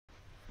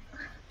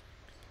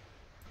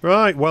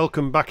Right,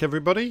 welcome back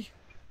everybody,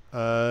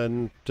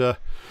 and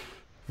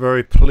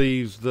very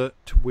pleased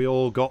that we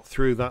all got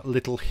through that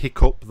little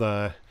hiccup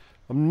there.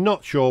 I'm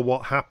not sure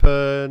what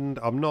happened.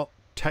 I'm not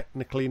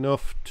technical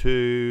enough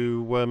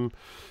to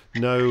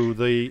know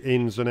the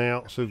ins and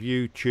outs of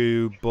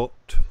YouTube, but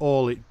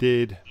all it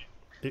did,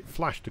 it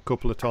flashed a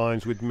couple of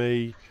times with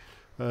me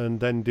and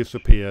then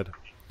disappeared.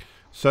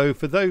 So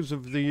for those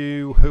of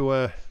you who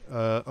are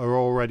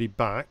already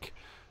back,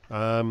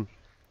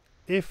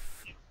 if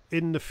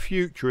in the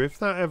future, if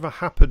that ever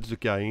happens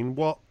again,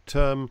 what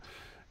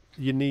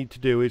you need to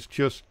do is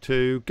just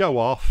to go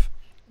off,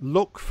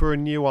 look for a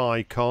new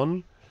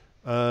icon,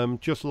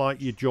 just like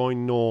you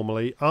join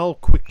normally. I'll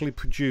quickly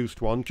produce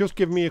one. Just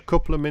give me a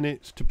couple of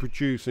minutes to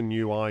produce a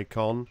new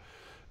icon,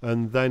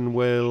 and then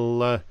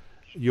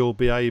you'll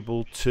be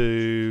able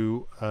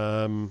to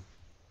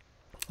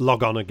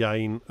log on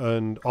again,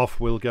 and off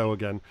we'll go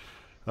again.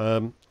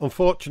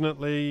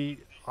 Unfortunately,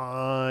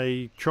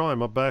 I try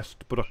my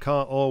best, but I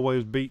can't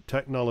always beat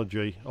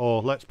technology,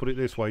 or let's put it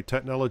this way,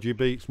 technology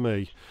beats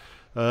me.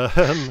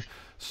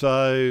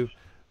 So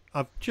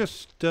I've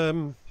just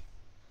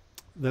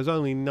there's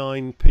only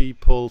 9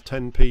 people,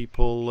 10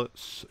 people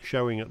that's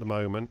showing at the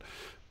moment,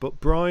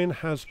 but Brian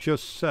has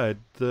just said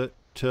that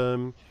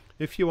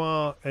if you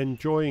are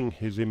enjoying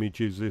his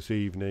images this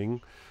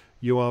evening,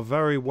 you are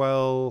very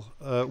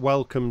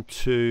welcome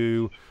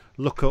to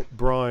look up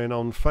Brian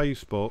on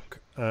Facebook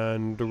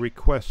and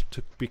request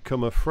to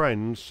become a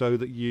friend so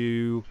that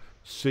you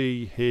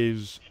see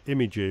his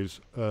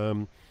images.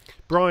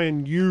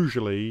 Brian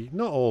usually,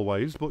 not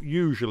always, but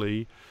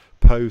usually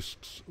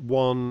posts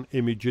 1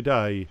 image a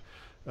day,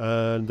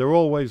 and they're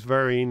always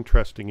very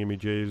interesting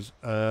images.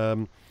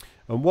 And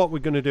what we're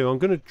going to do, I'm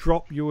going to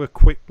drop you a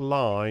quick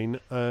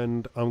line,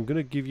 and I'm going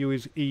to give you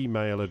his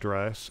email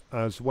address,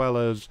 as well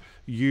as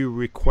you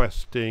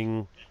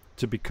requesting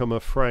to become a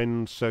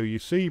friend so you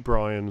see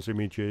Brian's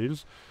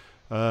images.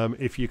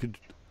 If you could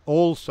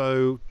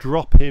also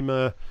drop him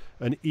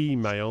an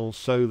email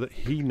so that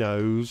he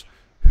knows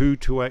who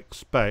to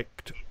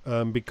expect,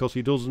 because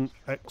he doesn't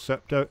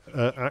accept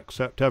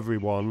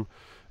everyone.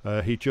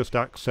 He just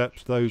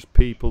accepts those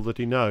people that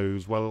he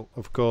knows. Well,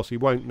 of course he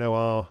won't know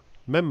our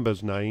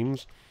members'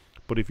 names,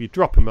 but if you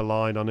drop him a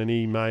line on an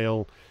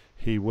email,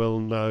 he will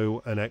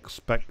know and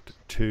expect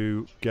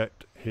to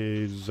get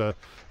his a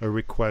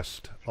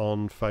request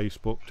on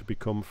Facebook to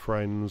become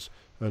friends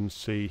and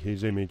see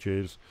his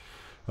images.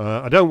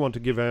 I don't want to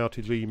give out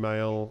his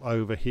email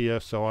over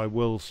here, so I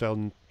will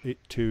send it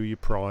to you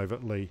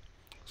privately.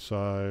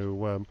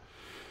 So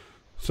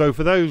so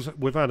for those,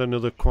 we've had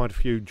quite a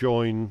few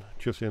join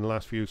just in the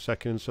last few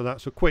seconds, so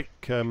that's a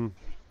quick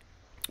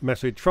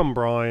message from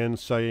Brian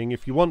saying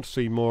if you want to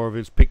see more of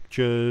his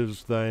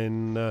pictures,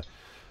 then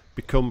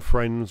become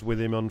friends with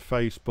him on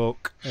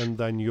Facebook, and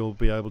then you'll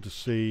be able to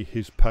see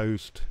his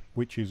post,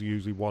 which is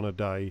usually 1 a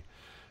day.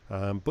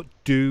 But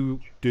do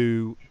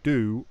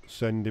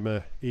send him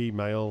an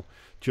email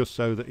just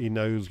so that he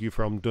knows you're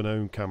from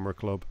Dunholm Camera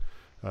Club.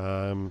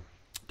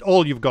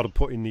 All you've got to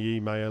put in the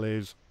email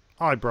is,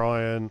 "Hi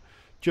Brian,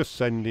 just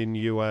sending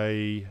you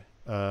a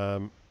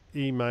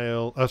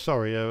Facebook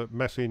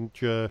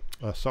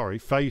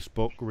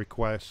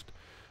request,"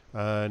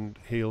 and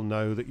he'll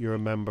know that you're a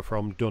member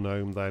from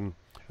Dunholm then,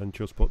 and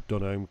just put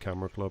Dunholm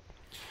Camera Club.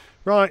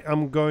 Right,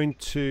 I'm going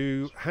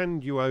to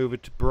hand you over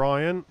to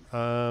Brian,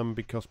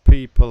 because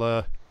people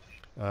are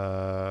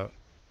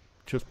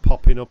just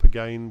popping up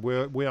again.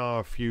 We are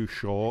a few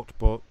short,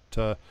 but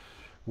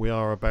we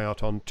are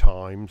about on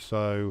time,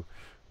 so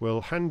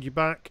we'll hand you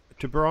back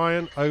to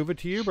Brian. Over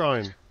to you,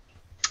 Brian.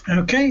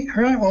 Okay,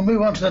 right, we'll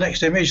move on to the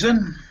next image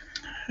then.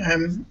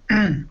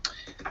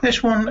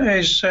 This one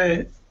is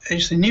the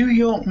New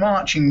York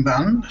Marching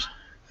Band,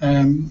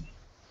 and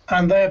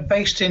they're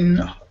based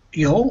in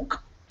York,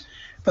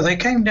 but they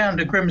came down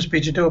to Grimsby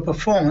to do a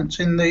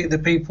performance in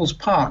the People's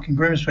Park in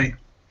Grimsby.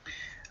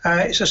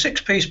 It's a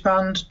 6-piece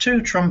band,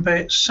 2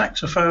 trumpets,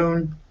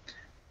 saxophone,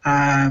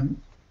 2-bit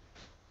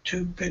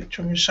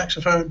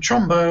saxophone,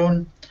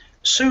 trombone,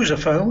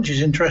 sousaphone, which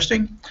is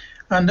interesting,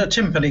 and a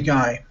timpani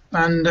guy.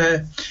 And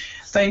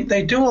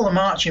they do all the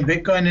marching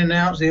bit, going in and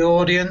out to the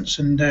audience,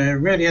 and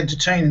really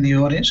entertaining the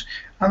audience.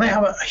 And they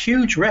have a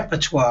huge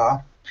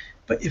repertoire,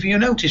 but if you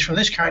notice from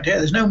this character,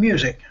 there's no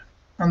music.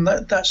 And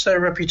that's their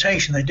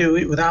reputation. They do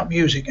it without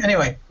music.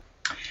 Anyway,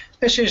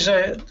 this is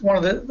one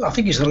of the, I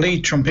think he's the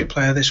lead trumpet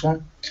player, this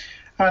one.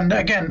 And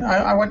again,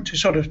 I went to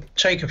sort of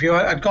take a few.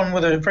 I'd gone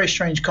with a very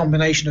strange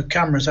combination of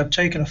cameras. I'd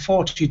taken a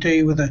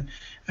 40D with a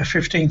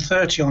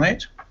 1530 on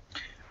it.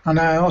 And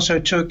I also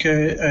took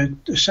a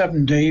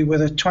 7D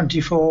with a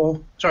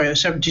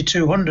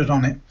 7200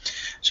 on it.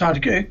 So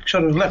I'd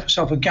sort of left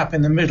myself a gap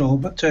in the middle,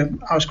 but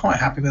I was quite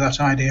happy with that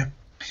idea.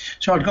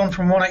 So I'd gone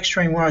from one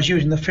extreme where I was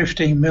using the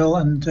 15mm,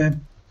 and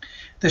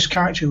this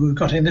character we've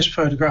got in this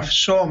photograph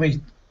saw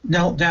me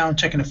knelt down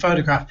taking a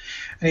photograph,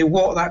 and he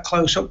walked that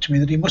close up to me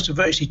that he must have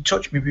virtually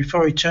touched me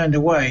before he turned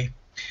away.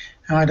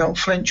 And I don't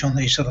flinch on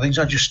these sort of things.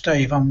 I just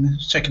stay if I'm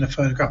taking a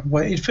photograph.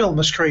 He'd film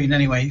the screen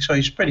anyway, so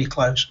he's pretty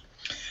close.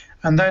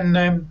 And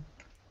then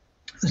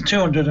the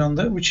 200 on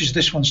the, which is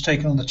this one's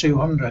taken on the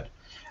 200.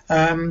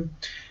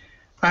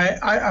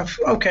 I've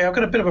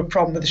got a bit of a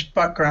problem with this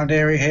background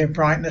area here,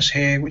 brightness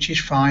here, which is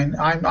fine.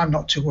 I'm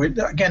not too worried.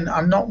 Again,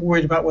 I'm not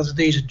worried about whether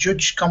these are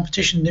judged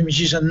competition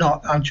images or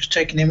not. I'm just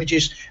taking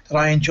images that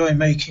I enjoy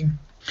making.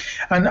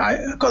 And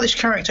I've got this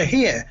character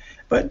here,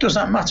 but does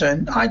that matter?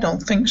 And I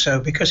don't think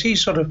so, because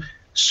he's sort of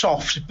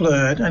soft,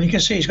 blurred, and you can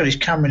see he's got his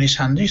camera in his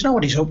hand. He's know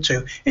what he's up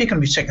to. He's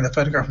going to be taking the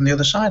photograph from the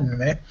other side in a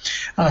minute.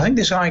 And I think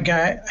this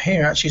guy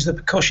here actually is the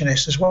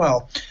percussionist as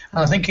well.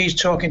 And I think he's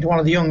talking to one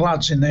of the young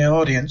lads in the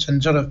audience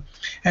and sort of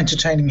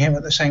entertaining him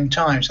at the same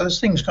time. So there's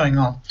things going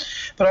on.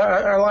 But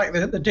I like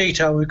the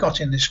detail we've got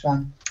in this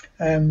one.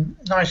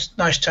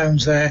 Nice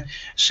tones there,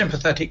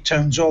 sympathetic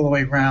tones all the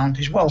way round.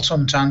 He's well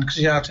suntanned because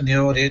he's out in the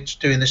audience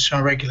doing this on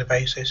a regular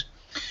basis.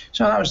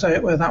 So that was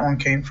where that one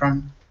came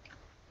from.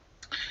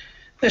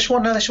 This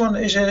one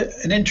is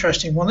an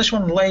interesting one. This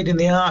one laid in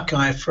the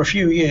archive for a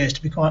few years,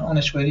 to be quite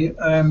honest with you.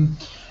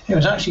 It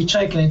was actually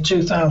taken in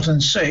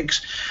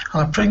 2006,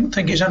 and I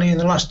think it's only in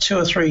the last 2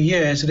 or 3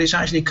 years that it's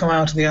actually come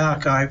out of the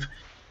archive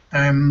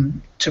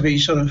to be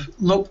sort of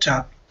looked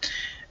at.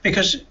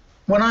 Because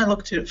when I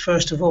looked at it,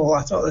 first of all,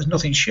 I thought there's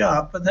nothing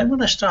sharp, but then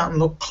when I start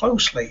and look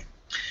closely,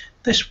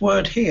 this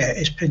word here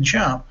is pin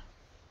sharp.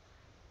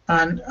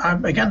 And I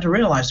began to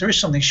realise there is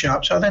something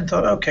sharp. So I then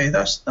thought, okay,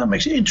 that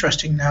makes it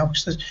interesting now,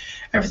 because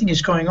everything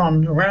is going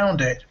on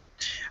around it.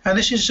 And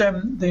this is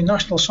the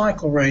National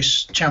Cycle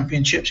Race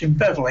Championships in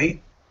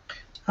Beverley.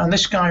 And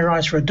this guy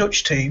rides for a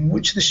Dutch team,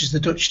 which this is the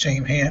Dutch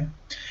team here.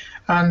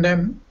 And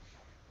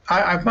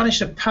I've managed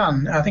to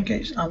pan, I think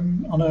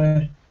I'm on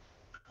a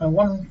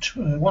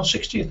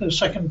 1/60th of a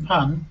second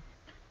pan.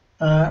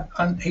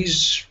 And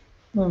he's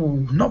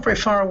not very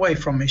far away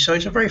from me, so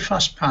it's a very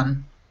fast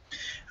pan.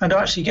 And to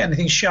actually get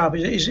anything sharp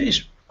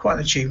is quite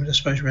an achievement, I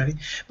suppose, really.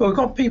 But we've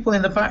got people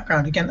in the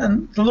background again,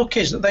 and the look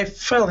is that they've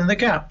filled in the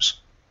gaps.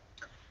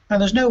 And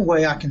there's no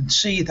way I can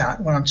see that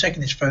when I'm taking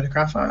this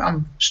photograph.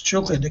 I'm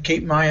struggling to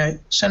keep my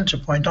centre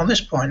point on this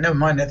point, never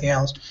mind anything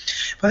else.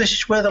 But this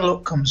is where the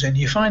look comes in.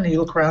 You finally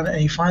look around it,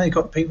 and you finally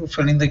got people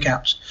filling the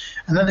gaps.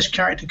 And then this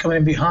character coming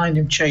in behind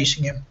him,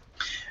 chasing him.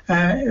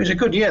 It was a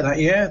good year that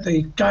year.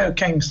 The guy who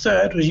came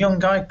third was a young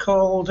guy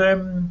called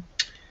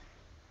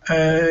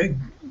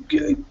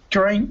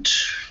Gromett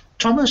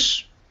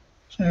Thomas.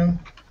 So,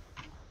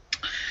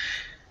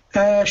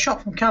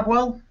 shot from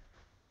Cadwell.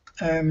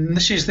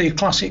 This is the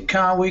classic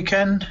car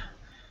weekend.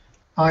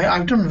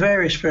 I've done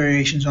various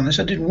variations on this.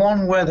 I did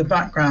one where the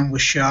background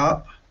was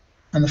sharp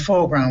and the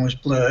foreground was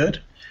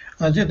blurred.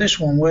 And I did this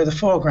one where the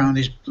foreground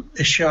is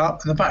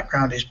sharp and the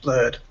background is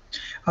blurred.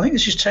 I think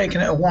this is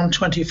taken at a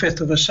 1/25th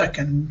of a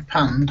second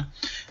panned,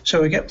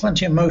 so we get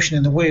plenty of motion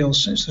in the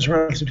wheels since there's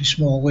relatively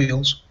small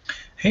wheels.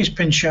 He's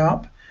pin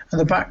sharp, and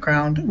the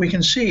background, we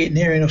can see it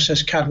near enough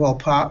says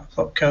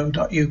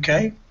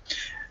cadwellpark.co.uk.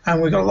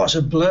 And we've got lots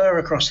of blur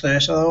across there,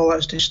 so all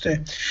that's just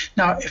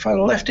now if I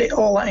left it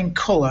all that in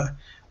colour,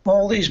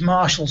 all these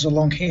marshals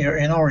along here are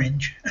in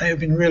orange, and it would have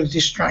been really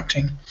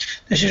distracting.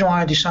 This is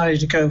why I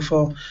decided to go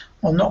for,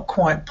 well, not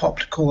quite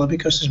popped colour,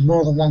 because there's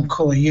more than one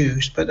colour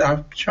used, but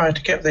I've tried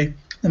to get the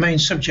main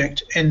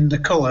subject in the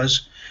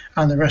colours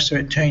and the rest of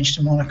it changed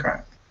to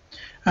monochrome.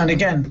 And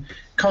again,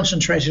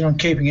 concentrated on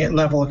keeping it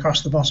level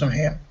across the bottom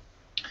here.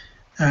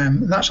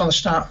 That's on the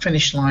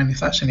start-finish line, if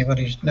that's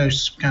anybody who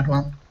knows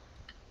Cadwell.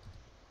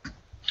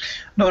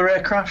 Another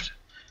aircraft,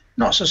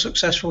 not so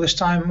successful this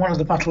time. One of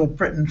the Battle of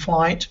Britain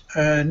flight,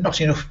 not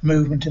enough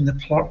movement in the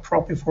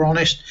prop, if we're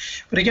honest.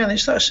 But again,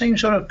 it's that same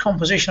sort of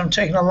composition. I'm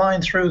taking a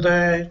line through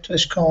there to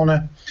this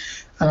corner,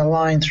 and a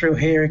line through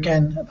here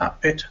again,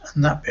 that bit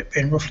and that bit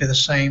being roughly the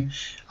same.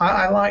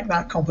 I like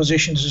that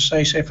composition, as I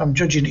say. So if I'm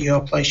judging at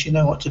your place, you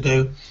know what to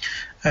do,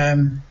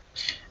 if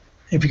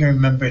you can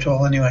remember it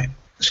all anyway.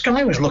 The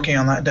sky was lucky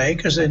on that day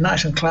because they're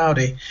nice and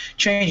cloudy.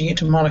 Changing it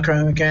to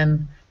monochrome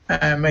again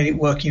made it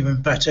work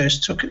even better.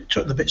 It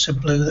took the bits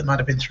of blue that might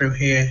have been through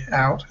here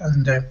out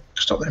and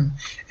stopped them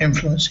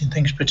influencing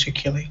things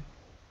particularly.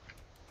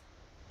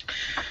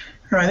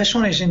 Right, this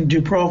one is in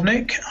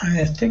Dubrovnik.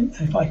 I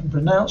think, if I can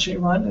pronounce it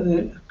right,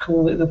 they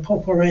call it the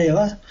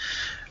Poporela.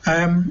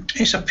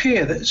 It's a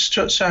pier that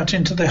struts out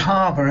into the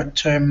harbour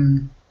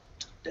in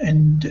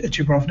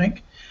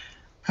Dubrovnik.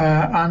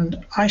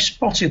 And I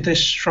spotted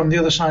this from the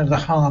other side of the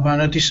harbour,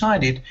 and I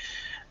decided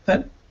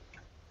that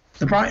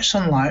the bright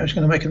sunlight was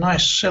going to make a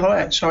nice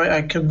silhouette, so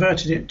I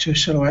converted it to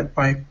silhouette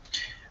by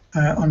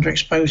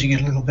underexposing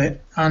it a little bit.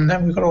 And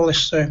then we've got all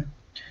these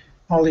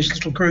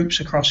little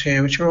groups across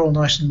here, which are all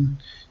nice and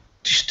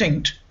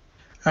distinct.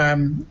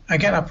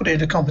 Again, I put it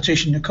into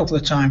competition a couple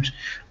of times.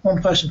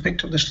 One person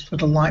picked up this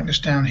little likeness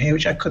down here,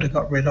 which I could have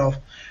got rid of.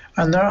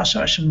 And there are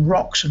some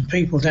rocks and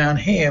people down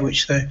here,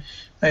 which they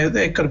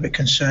got a bit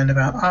concerned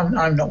about.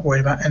 I'm not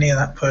worried about any of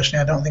that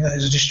personally. I don't think that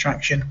is a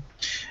distraction.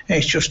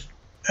 It's just,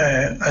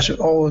 as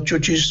all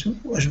judges,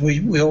 as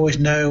we always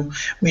know,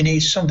 we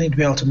need something to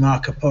be able to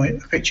mark a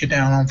picture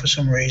down on for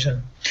some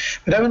reason.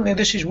 But evidently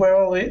this is where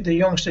all the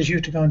youngsters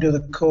used to go and do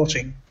the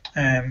courting,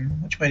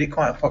 which made it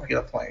quite a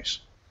popular place.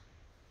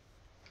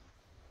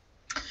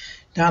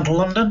 down to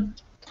London.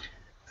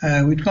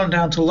 We'd gone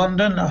down to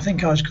London. I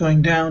think I was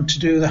going down to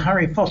do the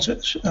Harry Potter,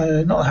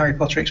 not the Harry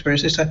Potter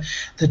experience, it's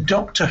the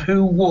Doctor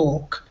Who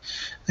walk.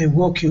 They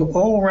walk you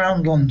all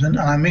around London,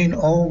 and I mean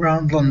all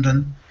around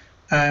London,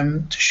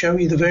 to show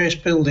you the various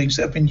buildings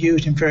that have been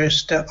used in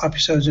various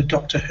episodes of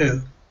Doctor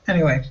Who.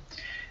 Anyway,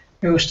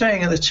 we were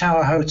staying at the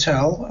Tower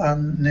Hotel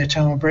near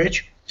Tower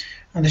Bridge,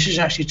 and this is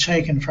actually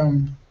taken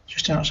from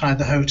just outside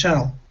the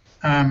hotel.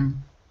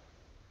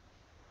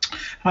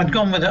 I'd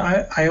gone with it.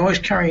 I always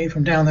carry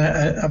from down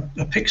there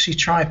a Pixie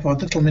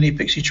tripod, little mini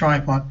Pixie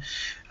tripod,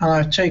 and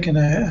I've taken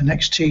an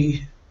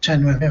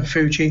XT10 with a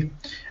Fuji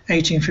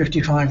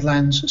 1855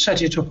 lens,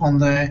 set it up on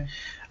there.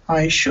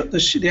 I shut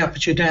the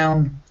aperture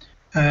down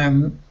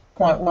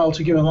quite well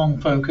to give a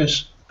long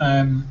focus.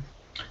 In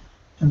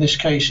this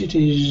case, it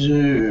is.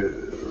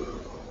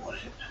 What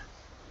is it?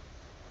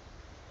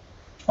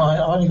 I've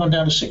only gone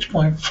down to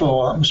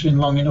 6.4. That must have been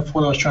long enough for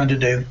what I was trying to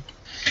do.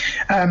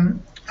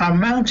 I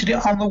mounted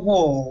it on the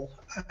wall,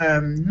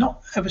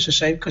 not ever so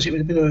safe because it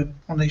was a bit of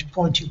one of these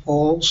pointy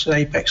walls,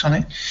 apex on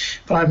it,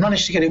 but I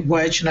managed to get it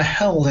wedged and I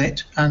held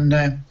it, and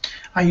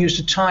I used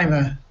a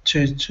timer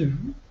to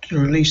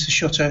release the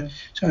shutter,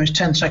 so it was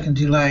 10-second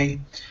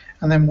delay,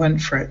 and then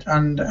went for it,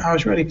 and I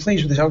was really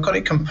pleased with this. I've got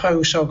it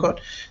composed, so I've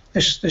got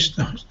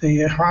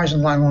the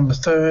horizon line on the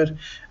third,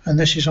 and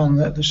this is on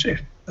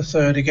the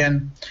third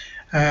again.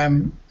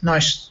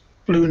 Nice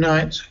blue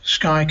night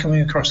sky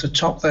coming across the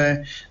top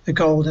there, the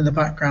gold in the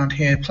background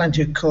here,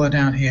 plenty of colour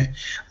down here,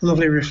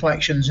 lovely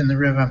reflections in the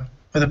river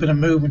with a bit of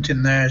movement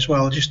in there as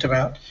well, just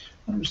about.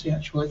 What was the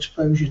actual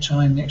exposure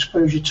time? The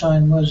exposure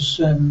time was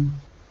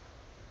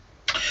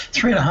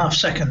 3.5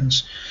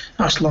 seconds.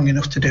 That's long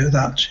enough to do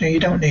that. So you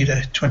don't need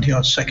a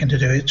 20-odd second to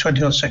do it.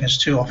 20-odd seconds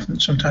too often,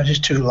 sometimes it's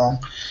too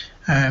long.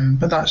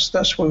 But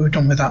that's what we've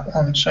done with that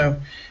one. So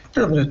a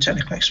little bit of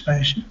technical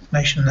explanation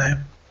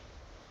there.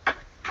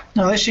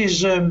 Now this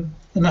is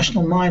the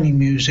National Mining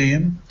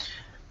Museum.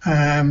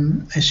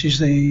 This is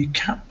the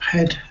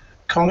Caphead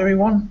Colliery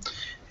one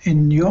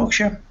in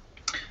Yorkshire.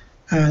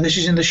 This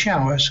is in the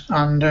Showers,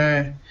 and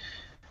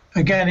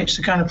again, it's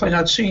the kind of place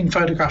I'd seen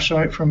photographs of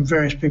it from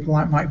various people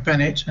like Mike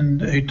Bennett and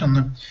who'd done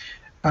them,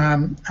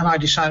 and I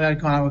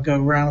decided I would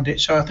go around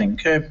it. So I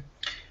think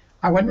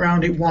I went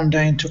round it one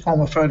day and took all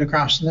my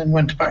photographs, and then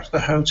went back to the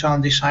hotel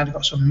and decided I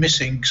got some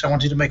missing because I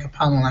wanted to make a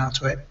panel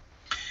out of it.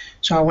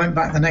 So I went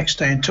back the next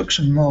day and took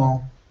some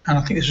more, and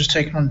I think this was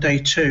taken on day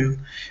 2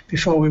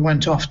 before we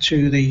went off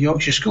to the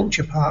Yorkshire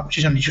Sculpture Park, which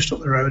is only just up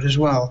the road as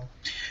well.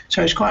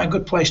 So it's quite a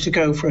good place to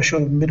go for a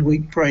sort of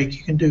midweek break.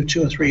 You can do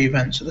 2 or 3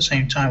 events at the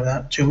same time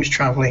without too much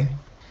travelling.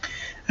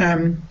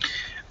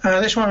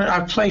 This one,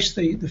 I've placed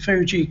the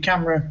Fuji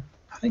camera.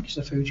 I think it's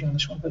the Fuji on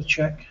this one, better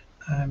check.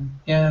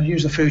 Yeah, I've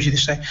used the Fuji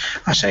this day.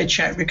 I say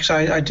check because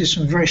I did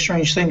some very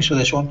strange things for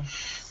this one.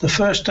 The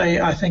first day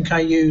I think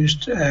I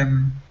used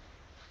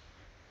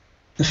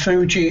the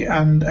Fuji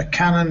and a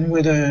Canon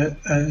with a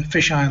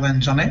fisheye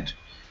lens on it,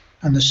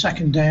 and the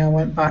second day I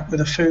went back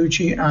with a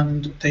Fuji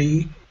and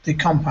the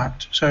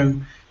compact.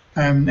 So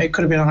it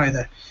could have been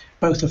either.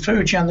 Both the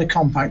Fuji and the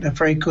compact are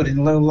very good in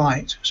low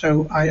light,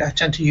 so I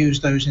tend to use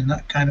those in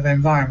that kind of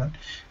environment.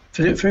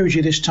 For the Fuji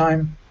this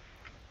time,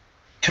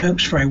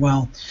 copes very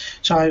well.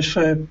 So I've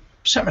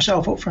set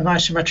myself up for a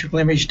nice symmetrical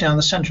image down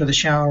the centre of the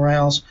shower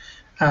rails,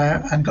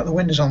 and got the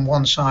windows on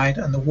one side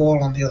and the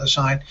wall on the other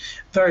side.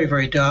 Very,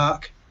 very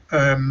dark.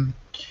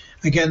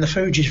 Again, the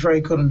Fuji is very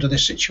good under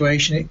this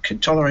situation.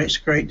 It tolerates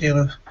a great deal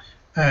of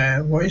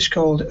what is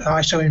called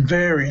ISO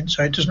invariant,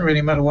 so it doesn't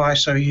really matter what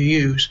ISO you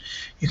use.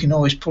 You can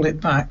always pull it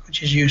back,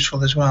 which is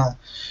useful as well.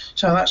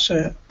 So that's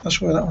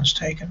where that one's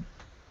taken.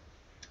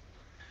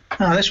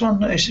 Now this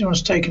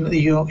one's taken at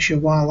the Yorkshire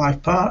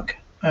Wildlife Park.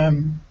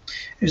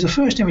 It was the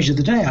first image of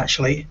the day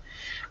actually.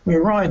 We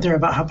arrived there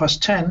about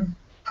 10:30,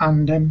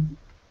 and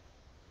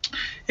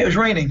it was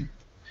raining.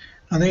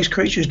 And these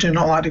creatures do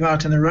not like to go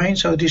out in the rain,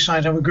 so they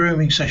decided to have a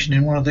grooming session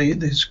in one of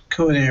these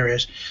covered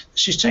areas.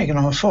 This is taken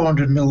on a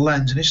 400mm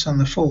lens, and it's on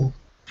the full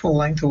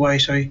length away,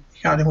 so you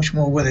can't do much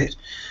more with it.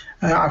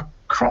 I've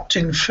cropped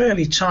in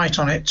fairly tight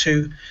on it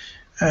to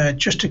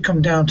just to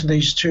come down to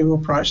these 2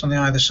 uprights on the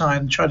either side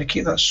and try to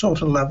keep that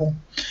sort of level.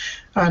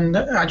 And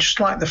I just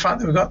like the fact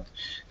that we've got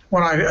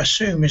what I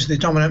assume is the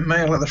dominant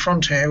male at the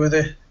front here with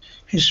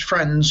his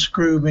friends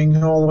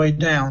grooming all the way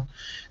down.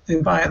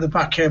 The guy at the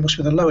back here must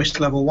be the lowest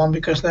level one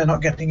because they're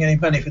not getting any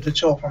benefit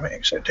at all from it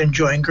except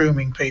enjoying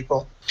grooming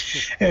people.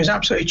 It was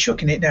absolutely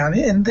chucking it down.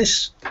 In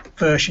this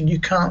version you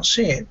can't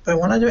see it, but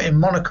when I do it in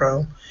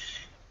monochrome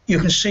you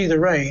can see the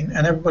rain,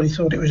 and everybody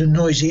thought it was a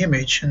noisy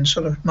image and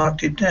sort of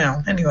marked it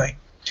down. Anyway,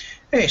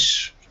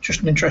 it's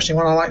just an interesting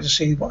one. I like to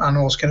see what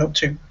animals get up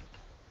to.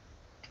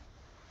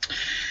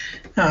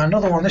 Now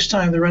another one, this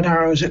time the red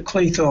arrows at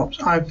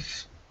Cleethorpes.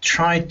 I've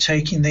tried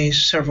taking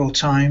these several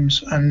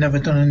times and never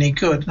done any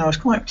good, and I was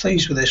quite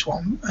pleased with this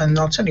one, and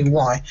I'll tell you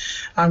why.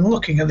 I'm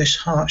looking at this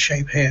heart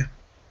shape here.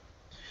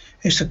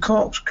 It's the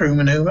corkscrew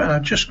manoeuvre, and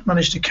I've just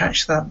managed to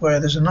catch that where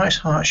there's a nice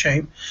heart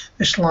shape,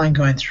 this line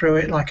going through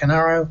it like an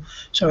arrow,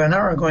 so an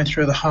arrow going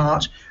through the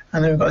heart,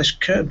 and then we've got this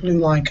curved blue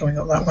line coming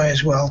up that way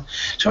as well.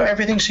 So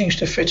everything seems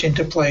to fit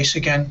into place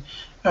again.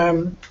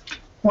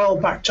 Well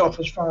backed off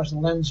as far as the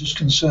lens is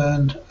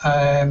concerned.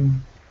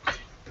 I'm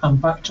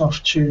backed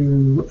off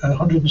to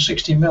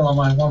 160mm on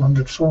my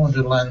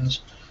 100-400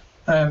 lens.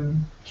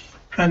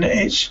 And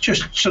it's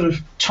just sort of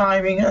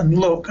timing and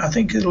look. I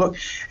think it would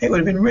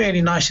have been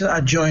really nice that I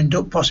joined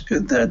up possibly.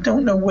 I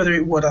don't know whether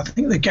it would. I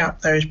think the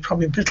gap there is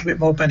probably a little bit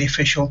more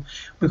beneficial.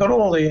 We've got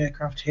all the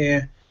aircraft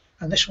here,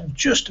 and this one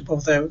just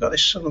above there. We've got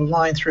this sort of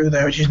line through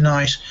there, which is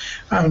nice.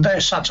 And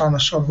they're sat on a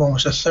sort of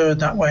almost a third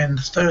that way and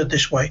a third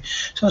this way.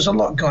 So there's a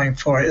lot going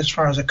for it as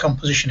far as the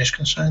composition is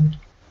concerned.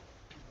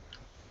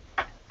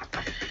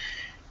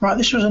 Right,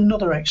 this was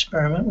another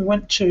experiment. We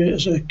went to,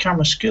 as a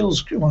camera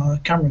skills, well, a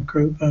camera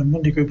group,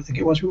 Monday group I think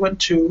it was, we went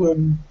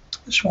to,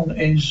 this one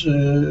is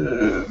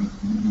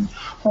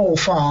Hall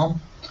Farm,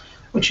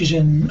 which is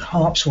in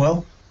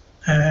Harpswell,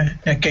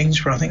 near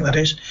Gainsborough I think that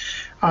is.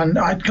 And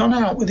I'd gone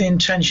out with the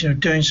intention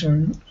of doing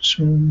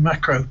some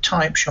macro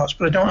type shots,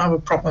 but I don't have a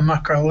proper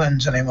macro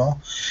lens anymore.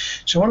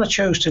 So what I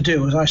chose to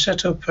do was I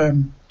set up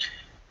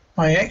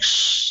my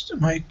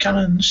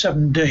Canon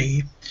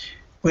 7D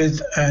with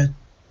a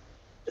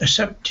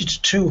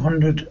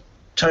 70-200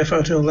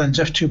 telephoto lens,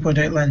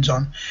 f2.8 lens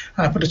on,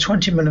 and I put a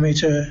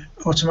 20mm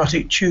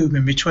automatic tube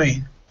in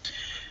between.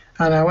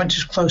 And I went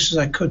as close as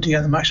I could to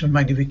get the maximum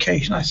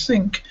magnification. I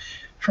think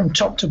from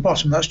top to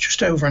bottom that's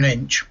just over an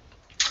inch.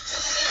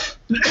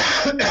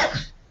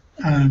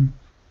 And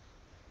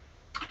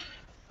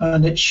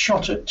it's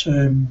shot at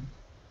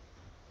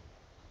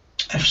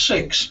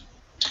f6.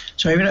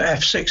 So even at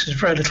f6 there's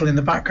very little in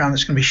the background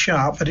that's going to be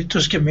sharp, but it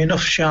does give me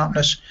enough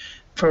sharpness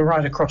for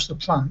right across the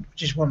plant,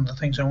 which is one of the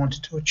things I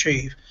wanted to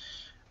achieve.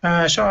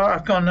 So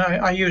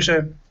I use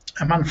a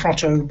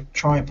Manfrotto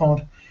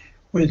tripod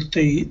with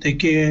the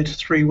geared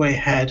three-way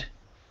head,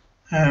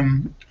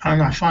 and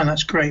I find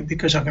that's great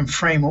because I can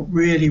frame up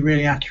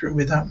really accurate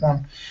with that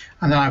one,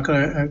 and then I've got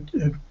a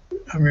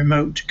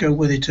remote to go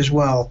with it as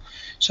well.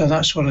 So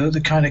that's sort of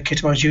the kind of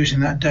kit I was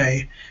using that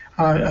day.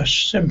 I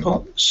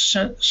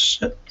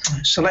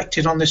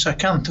selected on this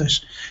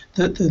acanthus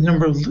the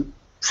number of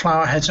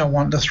flower heads I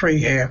want, the 3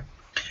 here.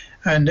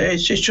 And it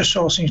just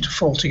all seems to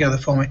fall together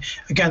for me.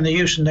 Again, the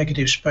use of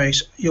negative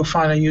space, you'll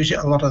find I use it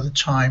a lot of the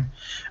time.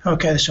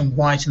 Okay, there's some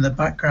white in the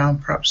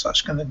background, perhaps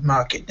that's going to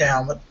mark it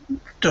down, but it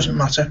doesn't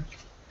matter.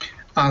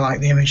 I like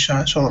the image, so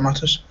that's all that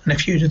matters. And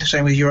if you do the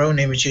same with your own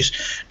images,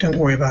 don't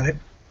worry about it.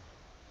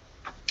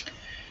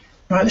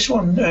 Right, this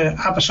one,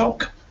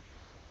 Abersoch.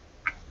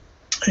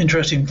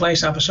 Interesting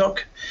place,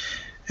 Abersoch.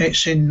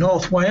 It's in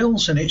North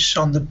Wales, and it's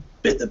on the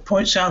bit that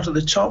points out at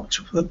the top,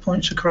 that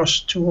points across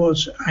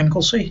towards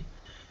Anglesey.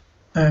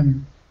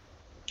 And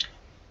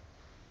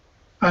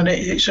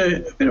it's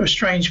a bit of a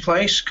strange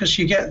place because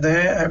you get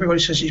there,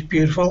 everybody says it's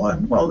beautiful,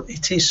 and well,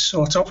 it is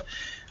sort of.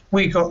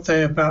 We got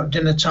there about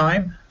dinner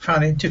time,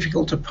 found it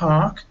difficult to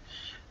park.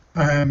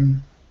 I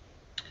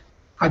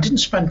didn't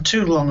spend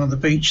too long on the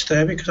beach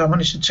there because I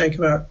managed to take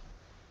about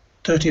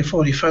 30 or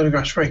 40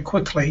 photographs very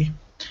quickly,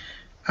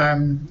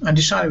 and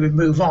decided we'd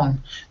move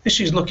on. This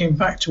is looking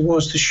back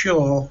towards the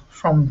shore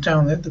from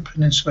down the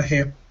peninsula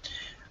here.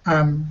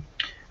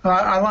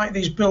 I like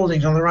these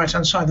buildings on the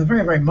right-hand side. They're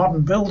very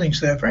modern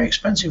buildings. They're very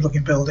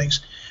expensive-looking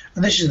buildings.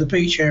 And this is the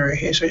beach area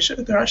here. So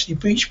they're actually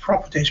beach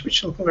properties,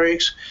 which look very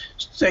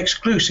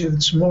exclusive,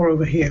 and some more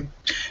over here.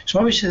 So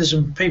obviously there's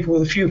some people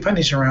with a few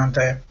pennies around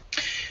there.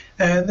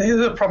 The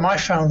other problem I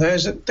found there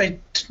is that they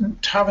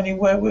didn't have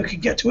anywhere we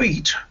could get to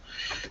eat.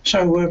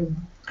 So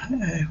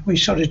we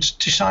sort of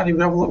decided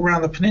we'd have a look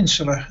around the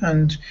peninsula,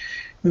 and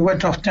we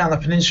went off down the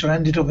peninsula,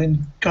 ended up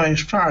going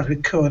as far as we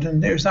could,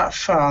 and it was that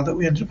far that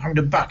we ended up having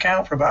to back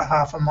out for about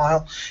half a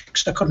mile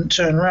because I couldn't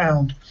turn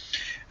around.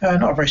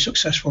 Not a very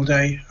successful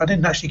day. I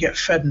didn't actually get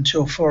fed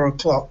until 4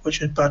 o'clock,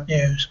 which was bad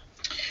news.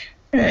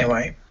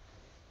 Anyway,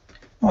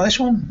 well, this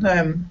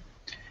one,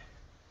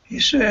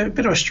 it's a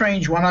bit of a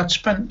strange one. I'd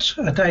spent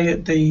a day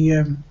at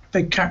the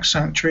Big Cat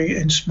Sanctuary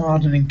in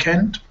Smarden in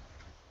Kent,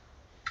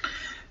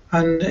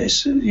 and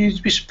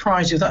you'd be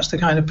surprised if that's the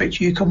kind of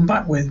picture you come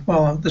back with.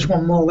 Well, there's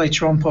one more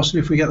later on,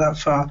 possibly, if we get that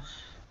far,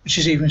 which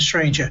is even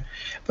stranger.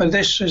 But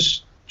this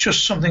is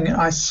just something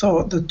I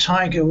thought the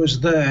tiger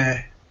was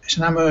there. It's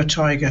an Amur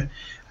tiger,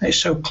 and it's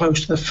so close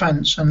to the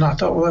fence, and I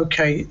thought, well,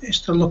 okay, it's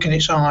the look in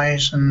its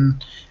eyes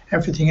and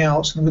everything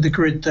else, and with the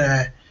grid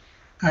there,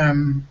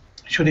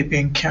 should it be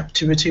in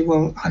captivity?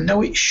 Well, I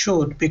know it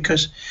should,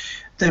 because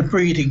they're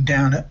breeding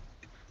down at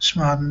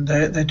Smarden.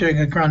 They're doing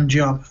a grand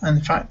job, and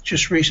in fact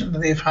just recently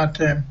they've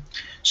had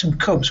some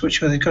cubs, which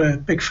they've got a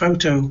big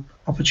photo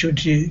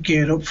opportunity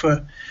geared up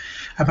for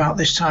about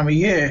this time of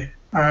year,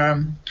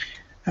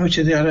 which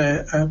they had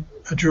a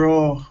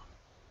draw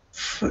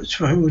for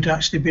who would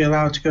actually be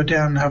allowed to go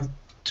down and have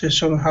to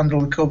sort of handle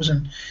the cubs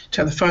and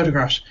take the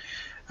photographs,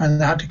 and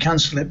they had to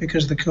cancel it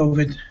because of the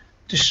COVID,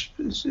 this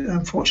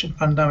unfortunate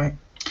pandemic.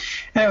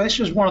 Anyway, this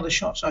was one of the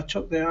shots I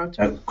took there. I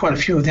took quite a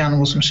few of the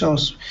animals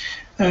themselves.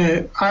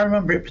 I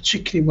remember it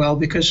particularly well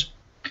because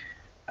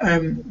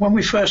when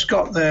we first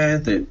got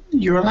there,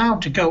 you're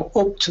allowed to go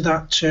up to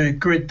that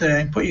grid there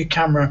and put your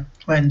camera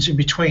lens in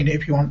between it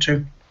if you want to.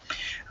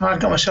 And I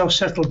got myself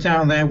settled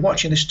down there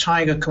watching this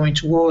tiger coming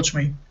towards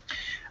me.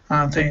 And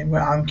I'm thinking,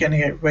 well, I'm getting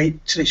it right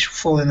till it's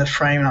full in the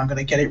frame and I'm going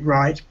to get it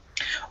right.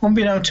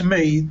 Unbeknown to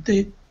me,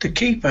 the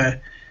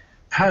keeper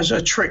has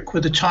a trick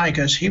with the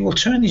tigers. He will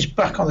turn his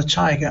back on the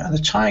tiger and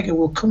the tiger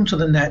will come to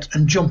the net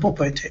and jump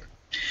up at it.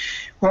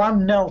 Well,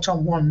 I'm knelt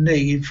on one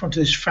knee in front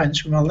of this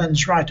fence with my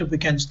lens right up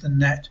against the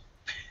net,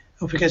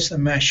 up against the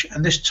mesh,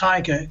 and this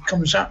tiger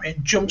comes at me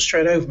and jumps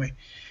straight over me.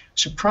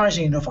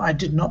 Surprisingly enough, I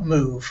did not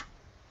move.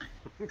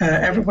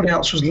 Everybody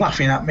else was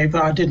laughing at me,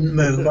 but I didn't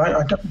move.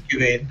 I don't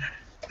give in.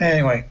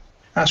 Anyway,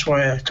 that's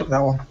why I took that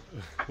one.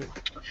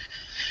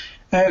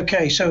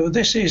 Okay, so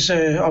this is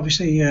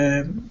obviously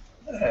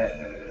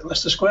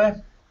Leicester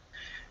Square.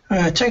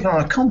 Taken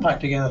on a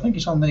compact again. I think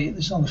it's on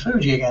the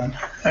Fuji again.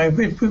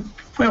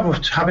 We have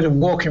a habit of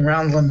walking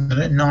around London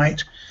at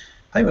night.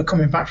 I think we're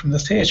coming back from the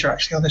theatre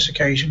actually on this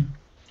occasion,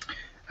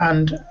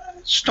 and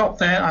stopped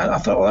there. I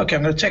thought, well, okay,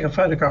 I'm going to take a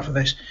photograph of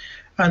this.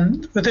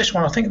 And with this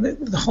one, I think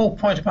the whole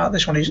point about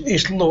this one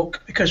is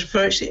look, because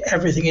virtually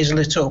everything is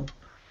lit up,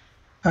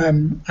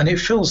 and it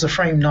fills the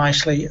frame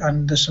nicely,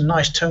 and there's some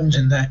nice tones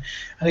in there.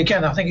 And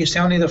again, I think it's the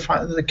only the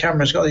fact that the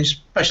camera's got these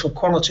special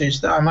qualities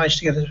that I managed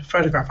to get a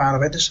photograph out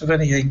of it that's of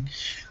anything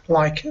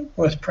like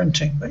worth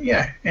printing. But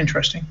yeah,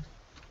 interesting.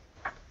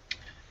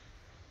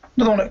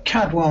 Another one at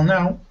Cadwell.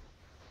 Now,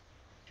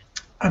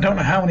 I don't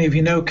know how many of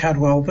you know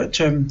Cadwell, but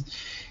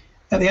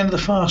at the end of the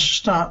fast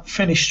start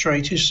finish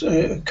straight is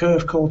a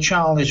curve called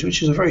Charlie's,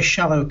 which is a very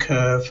shallow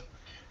curve,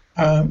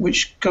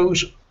 which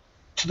goes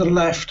to the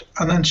left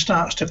and then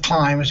starts to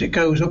climb as it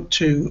goes up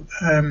to,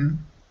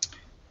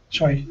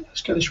 sorry,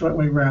 let's get this right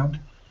way round.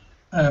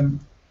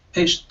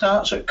 It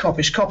starts at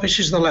Coppice. Coppice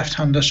is the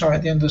left-hander, sorry,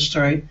 at the end of the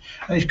straight,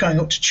 and it's going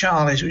up to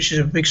Charlie's, which is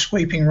a big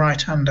sweeping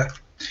right-hander.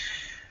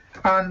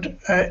 And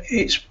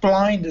it's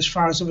blind as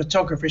far as the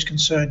photographer is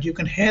concerned. You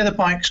can hear the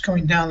bikes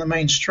coming down the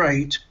main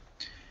straight,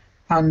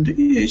 and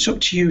it's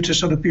up to you to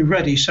sort of be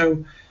ready.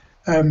 So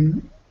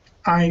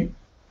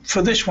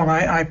for this one,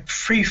 I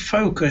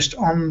pre-focused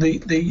on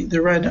the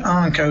red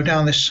Arnco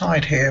down this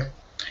side here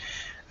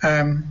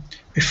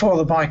before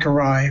the bike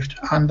arrived,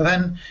 and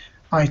then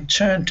I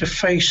turned to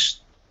face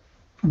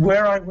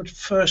where I would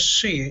first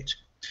see it.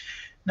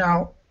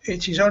 Now,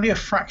 it is only a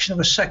fraction of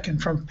a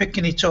second from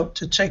picking it up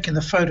to taking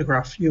the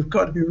photograph. You've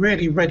got to be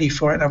really ready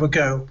for it and have a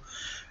go.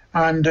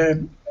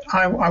 And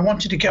I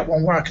wanted to get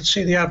one where I could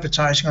see the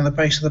advertising on the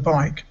base of the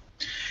bike.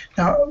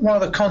 Now, one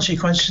of the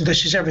consequences of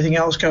this is everything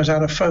else goes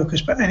out of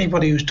focus, but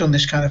anybody who's done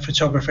this kind of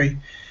photography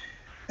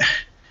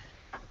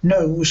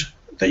knows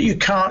that you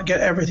can't get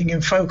everything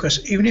in focus.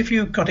 Even if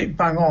you've got it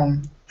bang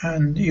on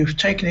and you've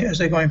taken it as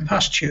they're going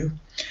past you,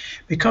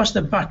 because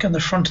the back and the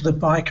front of the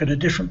bike are at a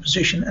different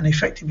position and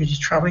effectively you're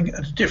travelling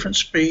at a different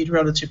speed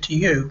relative to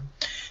you,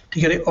 to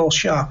get it all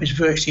sharp is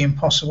virtually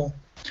impossible.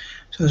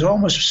 So there's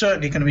almost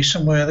certainly going to be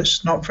somewhere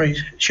that's not very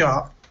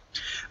sharp.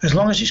 As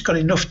long as it's got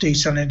enough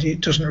detail in it, it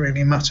doesn't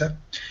really matter.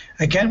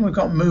 Again, we've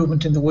got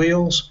movement in the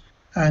wheels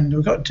and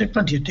we've got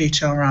plenty of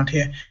detail around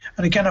here.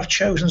 And again, I've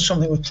chosen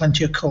something with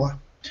plenty of colour.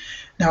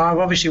 Now, I've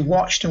obviously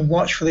watched and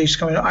watched for these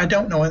coming up. I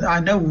don't know, I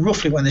know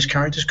roughly when this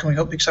character's coming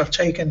up because I've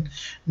taken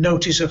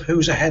notice of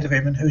who's ahead of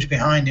him and who's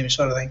behind him,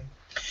 sort of thing.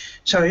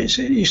 So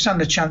you stand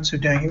a chance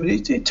of doing it, but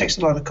it takes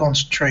a lot of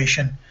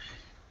concentration.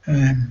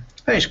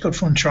 It's good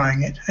fun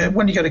trying it.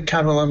 When you go to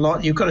Cadwell a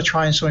lot, you've got to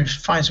try and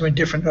find something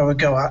different to have a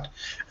go at,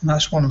 and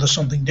that's one of the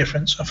something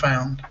differents I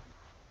found.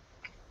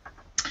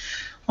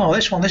 Oh,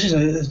 this is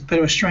a bit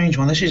of a strange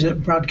one. This is at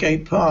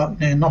Bradgate Park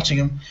near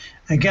Nottingham.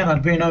 Again,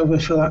 I'd been over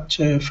for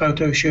that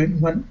photo shoot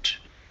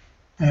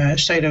and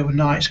stayed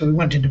overnight, so we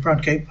went into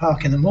Bradgate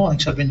Park in the morning,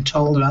 so I'd been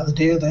told about the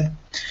deer there.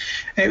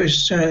 It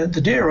was the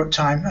deer up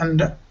time,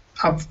 and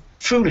I've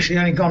foolishly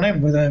only gone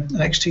in with an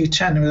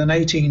XT10 with an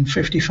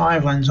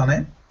 1855 lens on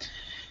it.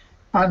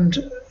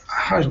 And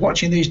I was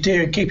watching these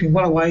deer and keeping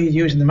well away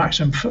using the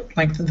maximum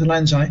length of the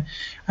lens on it.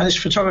 And this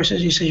photographer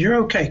says, you're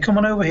okay, come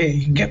on over here,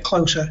 you can get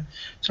closer.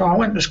 So I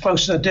went as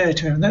close as I dared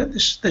to him.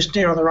 This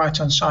deer on the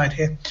right-hand side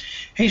here,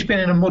 he's been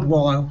in a mud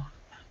wallow.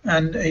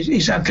 And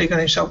he's actually got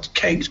himself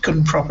caked good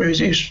and proper.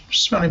 He's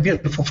smelling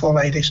beautiful for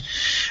ladies.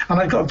 And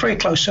I got very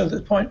close to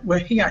the point where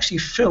he actually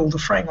filled the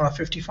frame on a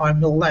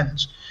 55mm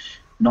lens.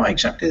 Not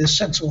exactly the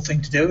sensible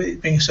thing to do,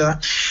 it being so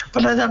that.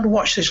 But I had to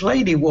watch this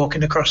lady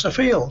walking across the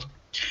field.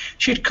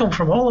 She'd come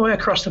from all the way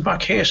across the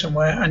back here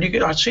somewhere, and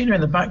I'd seen her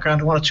in the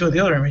background in one or two of the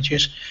other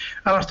images,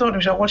 and I thought to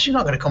myself, well, she's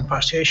not going to come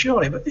past here,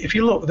 surely. But if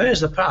you look, there's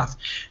the path.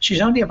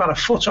 She's only about a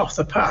foot off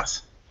the path,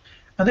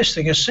 and this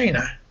thing has seen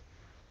her.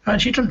 And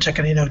she doesn't take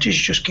any notice,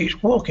 she just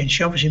keeps walking.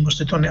 She obviously must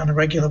have done it on a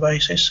regular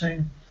basis. So.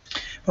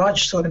 But I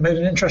just thought it made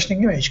an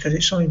interesting image, because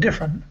it's something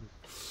different.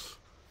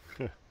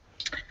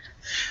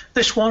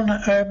 This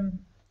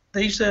one,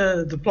 these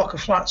are the block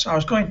of flats. I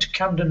was going to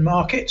Camden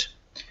Market,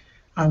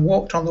 I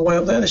walked on the way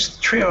up there. This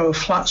trio of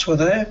flats were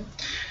there.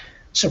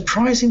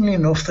 Surprisingly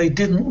enough, they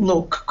didn't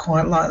look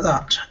quite like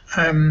that.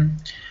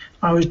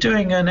 I was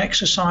doing an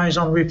exercise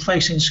on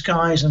replacing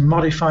skies and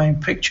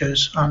modifying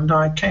pictures, and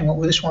I came up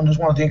with this one as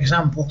one of the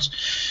examples.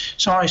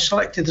 So I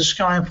selected the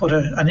sky and put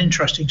an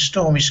interesting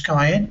stormy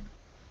sky in.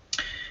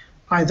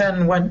 I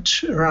then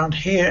went around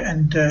here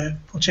and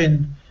put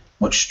in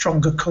much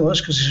stronger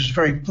colours, because this is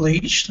very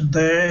bleached, and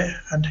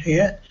there and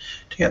here,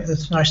 to get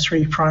the nice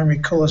 3 primary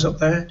colours up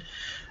there.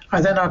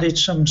 I then added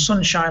some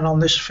sunshine on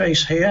this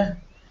face here,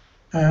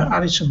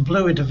 added some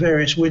blue into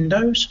various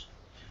windows,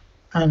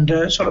 and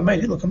sort of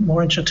made it look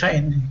more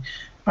entertaining.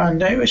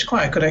 And it was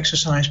quite a good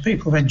exercise.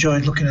 People have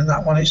enjoyed looking at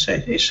that one.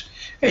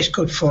 It's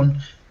good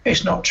fun.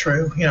 It's not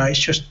true, it's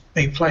just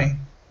me playing.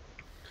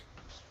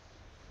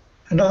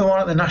 Another one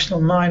at the National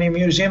Mining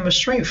Museum, a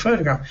straight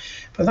photograph,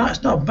 but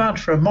that's not bad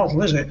for a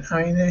model, is it?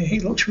 I mean, he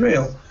looks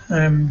real.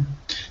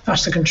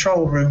 That's the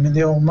control room in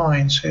the old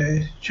mines.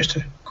 Just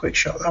a quick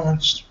shot. That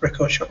one's a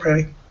record shot,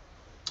 really.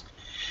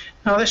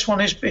 Now this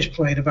one is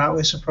played about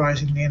with,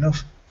 surprisingly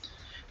enough.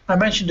 I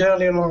mentioned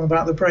earlier on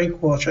about the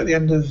breakwater at the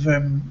end of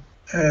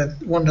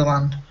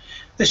Wonderland.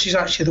 This is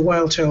actually the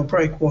whale-tail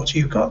breakwater.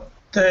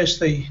 That's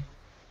the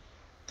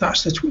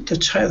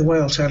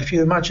whale tail. If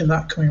you imagine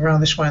that coming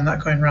around this way and that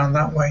going around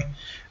that way,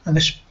 and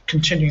this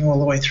continuing all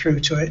the way through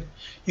to it,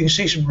 you can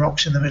see some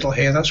rocks in the middle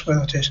here. That's where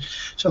that is.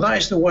 So that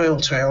is the whale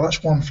tail.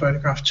 That's one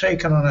photograph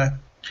taken on a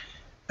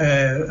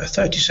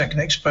 30-second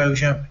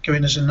exposure,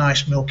 giving us a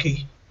nice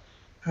milky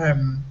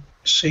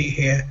sea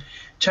here.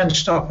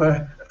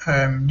 10-stopper,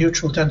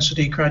 neutral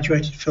density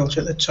graduated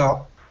filter at the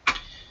top.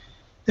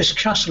 This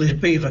castle is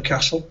Beaver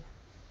Castle.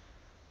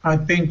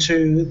 I'd been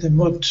to the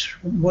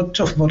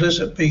Tough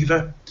Mudders at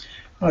Beaver.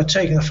 I'd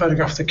taken a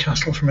photograph of the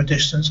castle from a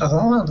distance. I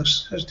thought,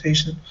 that's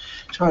decent.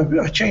 So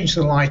I changed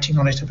the lighting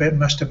on it a bit,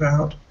 messed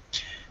about.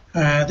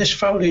 This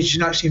foliage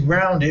is actually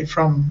round it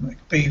from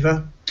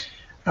Beaver.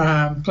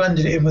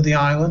 Blended it in with the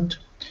island.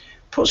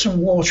 Put some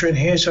water in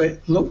here so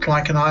it looked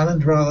like an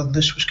island rather than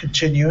this was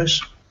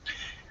continuous.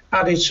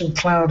 Added some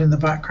cloud in the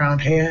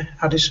background here.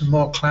 Added some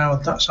more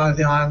cloud that side of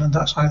the island,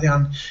 that side of the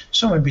island,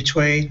 somewhere in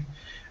between.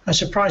 And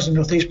surprisingly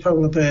enough, these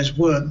polar bears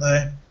weren't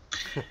there.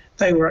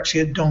 They were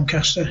actually at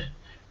Doncaster.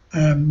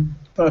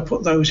 But I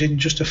put those in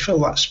just to fill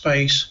that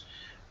space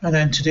and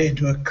entered it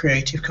into a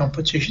creative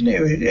competition.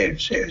 It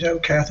was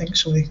okay. I think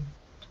somebody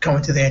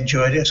commented they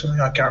enjoyed it or something.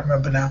 I can't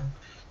remember now.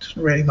 It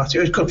doesn't really matter.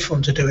 It was good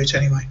fun to do it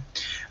anyway.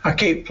 I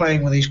keep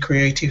playing with these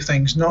creative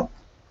things, not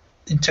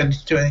intended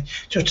to do anything,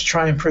 just to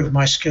try and improve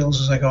my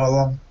skills as I go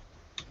along.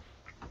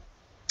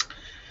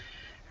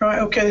 Right,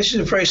 okay, this is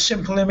a very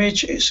simple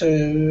image. It's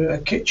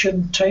a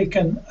kitchen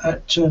taken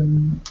at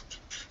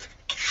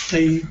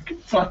the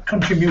Flat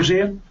Country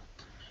Museum.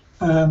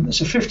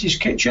 It's a 50s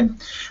kitchen.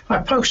 I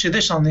posted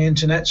this on the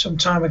internet some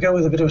time ago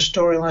with a bit of a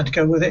storyline to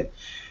go with it.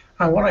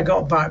 And what I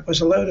got back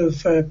was a load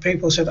of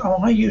people said, oh,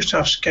 I used to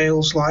have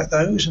scales like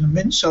those and a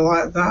mincer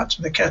like that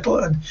and a kettle.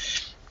 And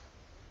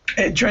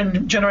it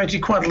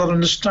generated quite a lot of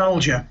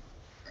nostalgia.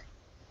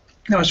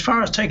 Now, as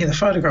far as taking the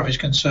photograph is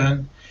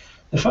concerned,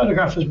 the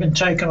photograph has been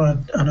taken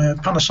on a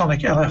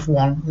Panasonic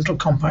LF1 little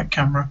compact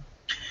camera,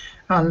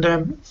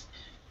 and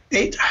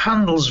it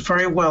handles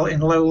very well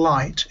in low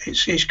light.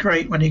 It's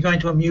great when you go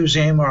into a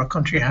museum or a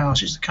country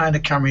house. It's the kind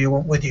of camera you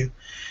want with you.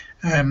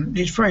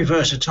 It's very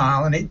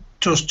versatile, and it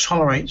does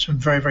tolerate some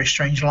very, very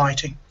strange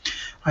lighting.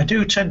 I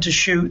do tend to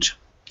shoot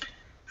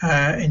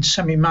in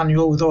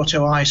semi-manual with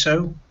auto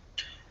ISO,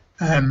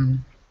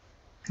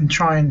 and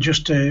try and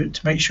just to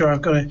make sure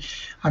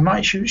I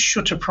might shoot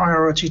shutter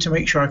priority to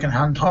make sure I can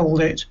hand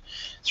hold it,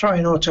 throw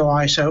in auto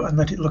ISO and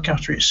let it look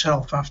after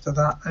itself after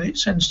that, and it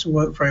tends to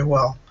work very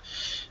well.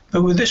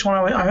 But with this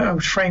one I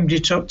framed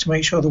it up to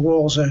make sure the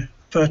walls are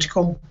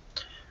vertical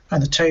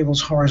and the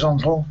table's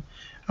horizontal,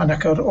 and I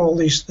got all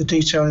the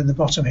detail in the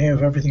bottom here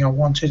of everything I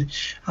wanted.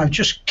 I've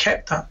just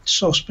kept that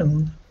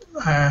saucepan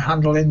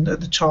handle in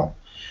at the top,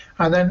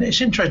 and then it's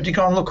interesting to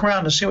go and look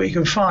around and see what you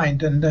can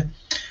find. And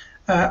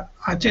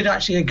I did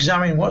actually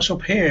examine what's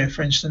up here,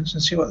 for instance,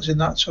 and see what's in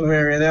that sort of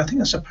area there. I think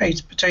that's a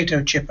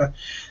potato chipper,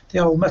 the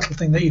old metal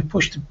thing that you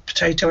push the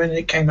potato in and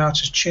it came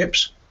out as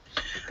chips.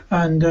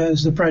 And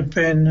there's the bread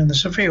bin, and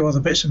there's a few other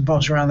bits and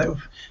bobs around that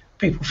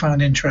people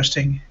found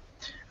interesting.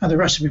 And the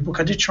recipe book,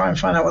 I did try and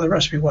find out what the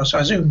recipe was. So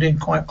I zoomed in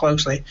quite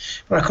closely,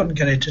 but I couldn't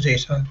get into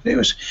detail.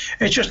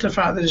 It's just the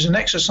fact that it's an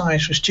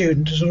exercise for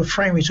students to sort of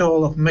frame it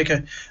all up and make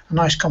a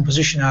nice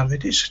composition out of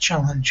it. It's a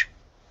challenge.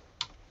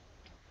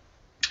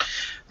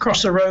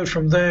 Across the road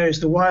from there is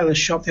the wireless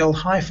shop, the old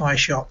hi-fi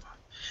shop.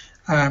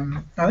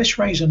 Now this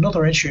raised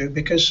another issue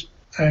because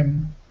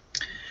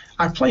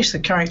I placed the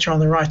character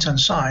on the right-hand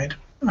side,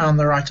 on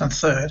the right-hand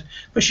third,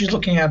 but she's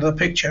looking out of the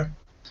picture.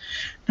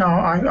 Now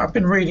I've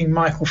been reading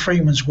Michael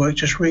Freeman's work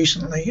just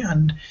recently,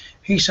 and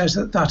he says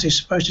that is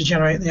supposed to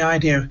generate the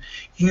idea of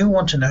you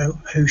want to know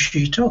who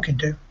she's talking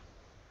to.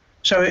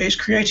 So it's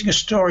creating a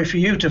story for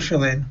you to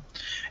fill in.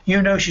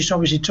 You know she's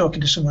obviously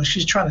talking to someone.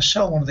 She's trying to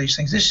sell one of these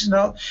things. This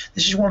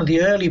is one of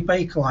the early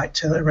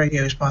Bakelite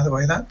radios, by the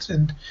way. That,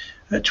 and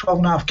at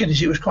 12.5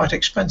 guineas, it was quite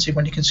expensive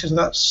when you consider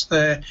that's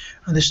there.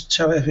 And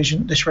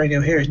this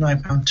radio here is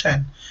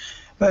 £9.10.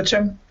 But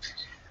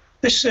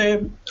this, I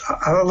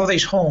love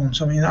these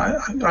horns. I mean,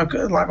 I've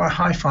got like my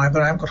hi-fi,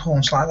 but I haven't got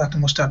horns like that, I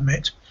must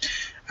admit.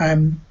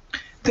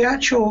 The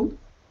actual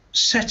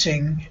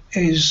setting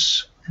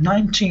is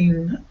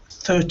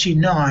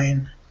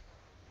 1939,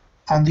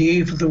 on the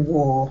eve of the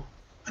war,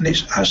 and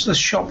it's as the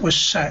shop was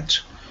set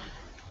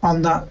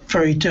on that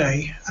very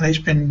day, and it's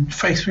been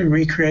faithfully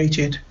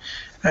recreated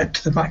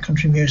to the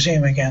Backcountry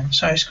Museum again.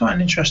 So it's quite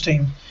an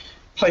interesting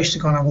place to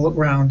go and have a look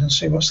round and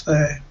see what's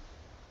there.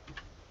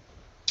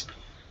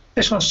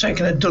 This one's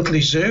taken at Dudley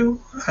Zoo,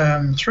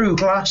 through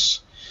glass.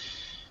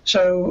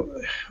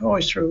 So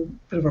always through a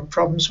bit of a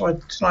problem, so I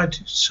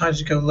decided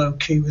to go low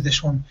key with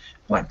this one.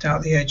 Blacked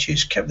out the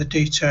edges, kept the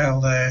detail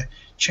there,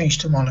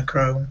 changed to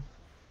monochrome.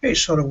 It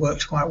sort of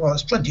works quite well.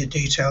 There's plenty of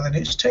detail in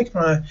it. It's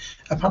taken on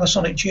a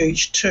Panasonic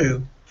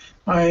GH2.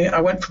 I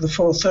went for the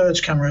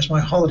 4/3 camera as my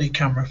holiday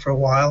camera for a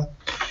while.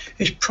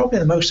 It's probably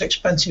the most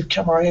expensive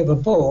camera I ever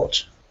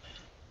bought.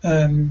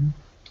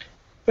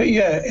 But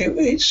yeah,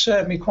 it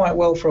served me quite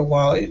well for a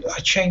while.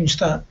 I changed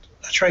that.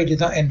 I traded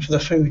that in for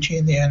the Fuji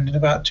in the end in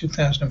about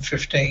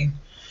 2015.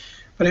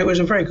 But it was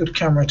a very good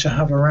camera to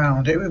have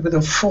around. With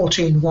a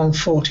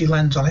 14-140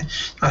 lens on it,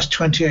 that's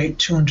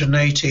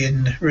 28-280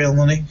 in real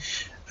money.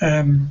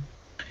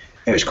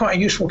 It was quite a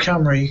useful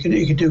camera.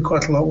 You could do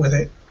quite a lot with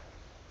it.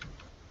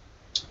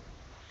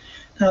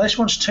 Now this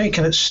one's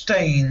taken at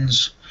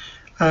Staines.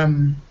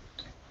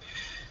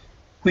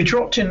 We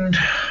dropped in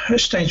at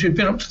Staines. We'd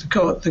been up to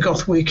the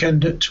Goth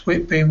weekend at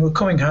Whitby, and we were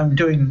coming home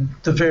doing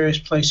the various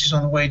places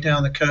on the way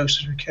down the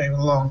coast as we came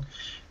along.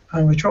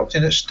 And we dropped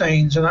in at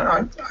Staines,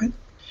 and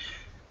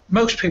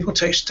most people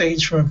take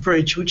Staines from a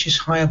bridge which is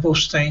high above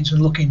Staines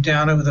and looking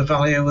down over the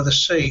valley over the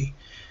sea.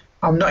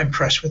 I'm not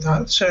impressed with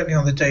that. Certainly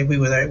on the day we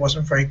were there, it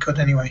wasn't very good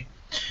anyway.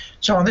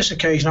 So on this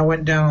occasion, I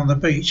went down on the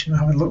beach and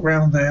had a look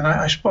round there, and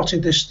I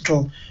spotted this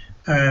little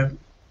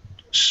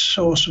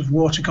source of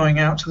water going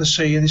out to the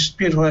sea, and this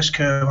beautiful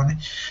S-curve on it.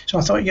 So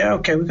I thought, yeah,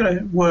 okay, we've got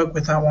to work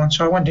with that one.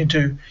 So I went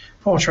into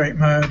portrait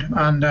mode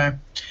and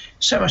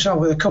set myself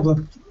with a couple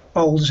of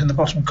boulders in the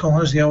bottom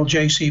corners, the old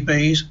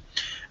JCBs,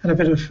 and a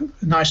bit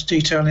of nice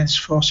detail in this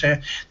force here.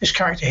 This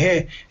character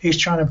here, he's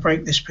trying to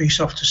break this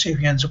piece off to see if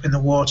he ends up in the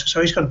water. So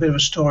he's got a bit of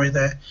a story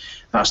there.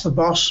 That's the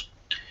boss.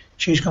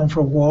 She's gone for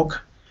a walk.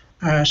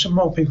 Some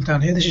more people down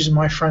here. This is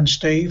my friend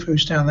Steve,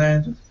 who's down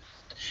there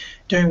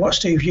doing what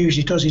Steve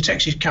usually does. He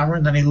takes his camera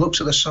and then he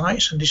looks at the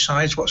sights and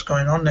decides what's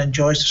going on and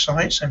enjoys the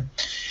sights and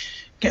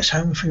gets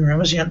home if he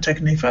remembers he hadn't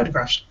taken any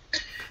photographs.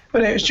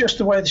 But it's just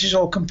the way this is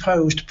all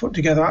composed, put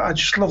together. I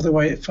just love the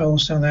way it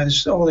folds down there.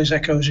 There's all these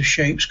echoes of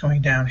shapes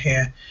going down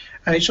here.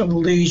 And it sort of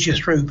leads you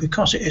through,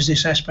 because it is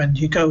this S-bend,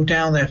 you go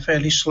down there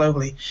fairly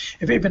slowly.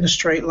 If it had been a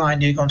straight line,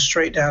 you'd gone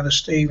straight down to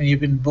Steve and you'd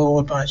been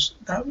bored by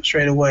that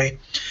straight away.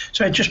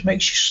 So it just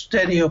makes you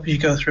steady up as you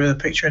go through the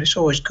picture, and it's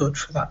always good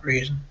for that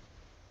reason.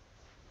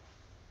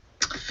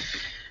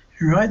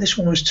 Right, this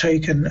one was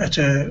taken at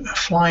a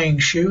flying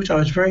shoot. I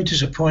was very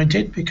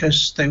disappointed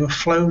because they were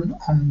flown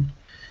on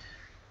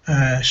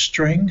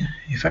string,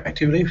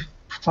 effectively,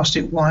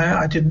 plastic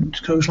wire.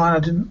 Clothesline, I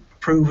didn't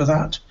approve of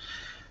that.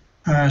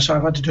 So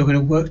I've had to do a bit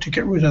of work to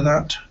get rid of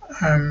that.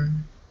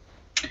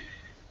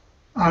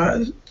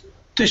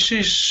 This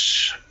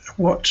is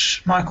what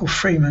Michael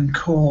Freeman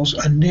calls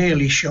a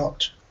nearly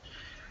shot.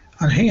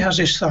 And he has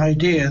this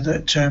idea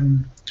that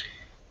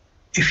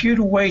if you'd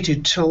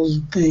waited till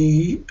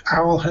the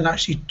owl had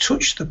actually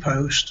touched the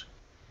post,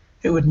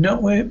 it would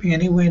not be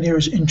anywhere near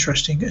as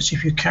interesting as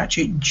if you catch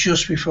it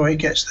just before it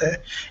gets there.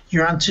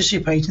 You're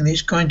anticipating that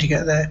it's going to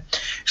get there.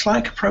 It's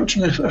like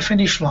approaching a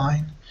finish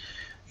line.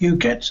 You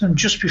get them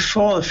just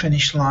before the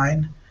finish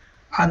line,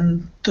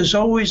 and there's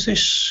always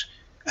this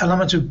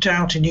element of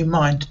doubt in your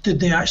mind.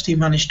 Did they actually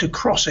manage to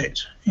cross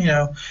it? You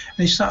know, and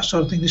it's that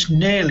sort of thing. This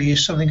nearly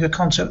is a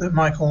concept that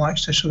Michael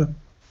likes to sort of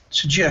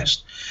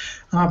suggest.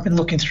 And I've been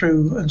looking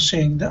through and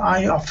seeing that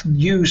I often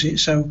use it,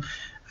 so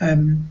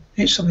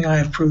it's something I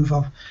approve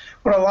of.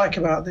 What I like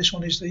about this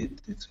one is the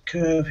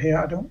curve here.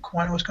 I don't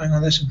quite know what's going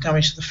on. There's some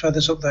damage to the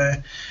feathers up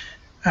there.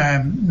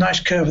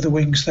 Nice curve of the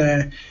wings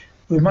there.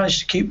 We've managed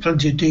to keep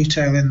plenty of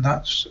detail in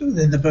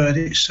the bird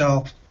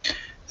itself.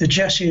 The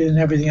jessie and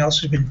everything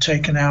else has been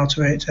taken out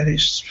of it, and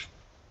it's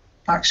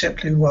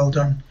acceptably well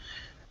done.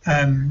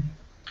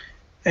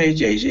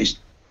 It's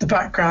the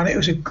background. It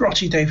was a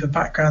grotty day for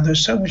background.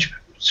 There's so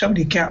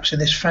many gaps in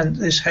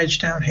this hedge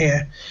down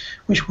here,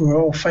 which we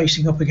were all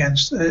facing up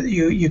against.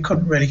 You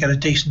couldn't really get a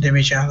decent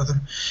image out of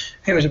them.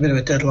 It was a bit of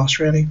a dead loss,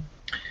 really.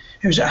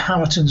 It was at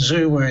Hamerton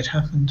Zoo where it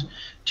happened.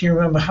 Do you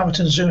remember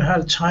Hamerton Zoo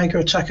had a tiger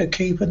attack a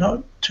keeper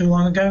not too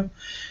long ago?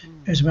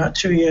 It was about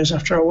 2 years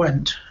after I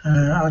went.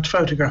 I'd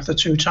photographed the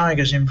two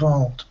tigers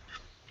involved.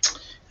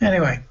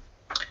 Anyway,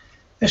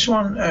 this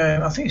one,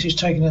 I think this is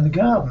taken in the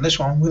garden, this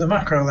one, with a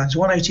macro lens,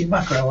 180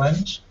 macro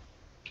lens.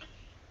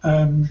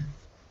 Yeah,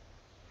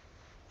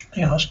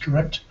 that's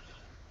correct.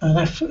 And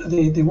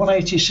the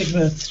 180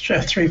 Sigma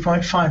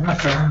 3.5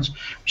 macro lens,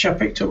 which I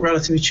picked up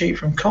relatively cheap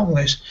from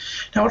Conley's.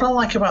 Now, what I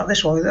like about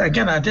this one,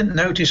 again, I didn't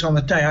notice on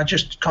the day. I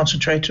just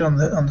concentrated on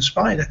the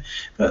spider.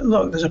 But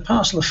look, there's a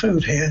parcel of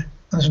food here.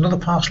 And there's another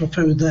parcel of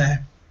food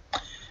there.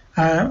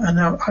 And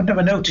I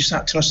never noticed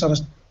that till I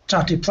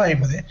started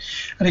playing with it.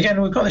 And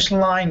again, we've got this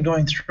line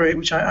going through it,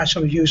 which I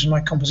sort of use as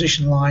my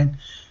composition line.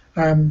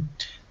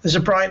 There's a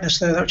brightness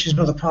there, which is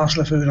another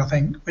parcel of food, I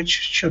think, which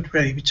should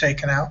really be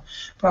taken out.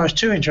 But I was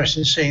too interested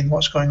in seeing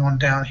what's going on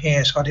down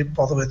here, so I didn't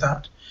bother with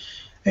that.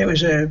 It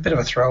was a bit of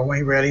a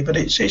throwaway, really, but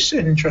it's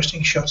an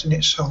interesting shot in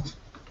itself.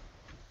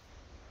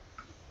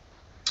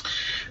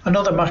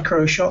 Another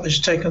macro shot. This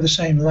is taken with the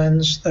same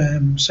lens,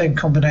 same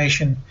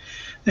combination.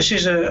 This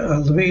is a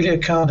Lobelia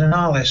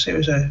cardinalis. It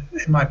was in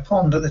my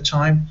pond at the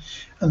time,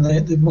 and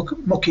the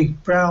mucky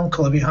brown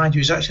colour behind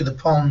you is actually the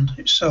pond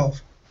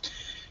itself.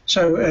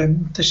 So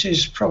this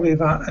is probably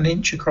about an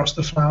inch across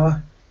the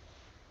flower.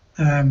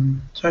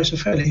 So it's a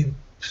fairly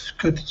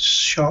good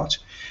shot.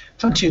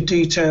 Plenty of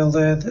detail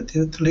there.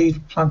 The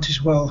lead plant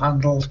is well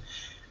handled.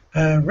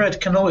 Red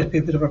can always be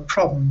a bit of a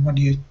problem when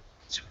you're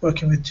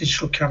working with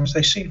digital cameras.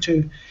 They seem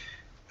to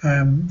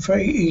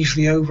very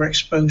easily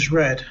overexpose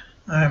red.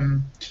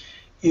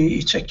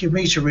 You take your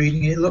meter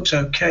reading, it looks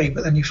okay,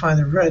 but then you find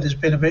the red has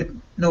been a bit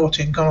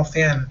naughty and gone off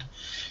the end.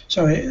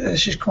 So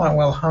this is quite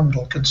well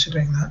handled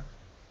considering that.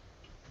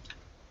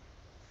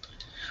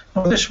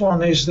 Well, this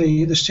one is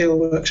the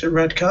steelworks at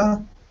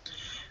Redcar.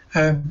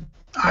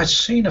 I'd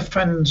seen a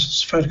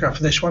friend's photograph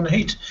of this one.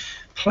 He'd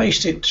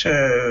placed it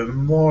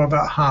more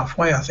about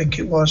halfway, I think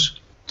it was.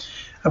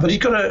 But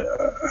he'd got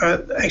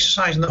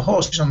exercising the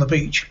horses on the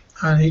beach,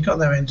 and he got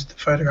there into the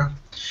photograph.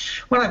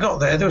 When I got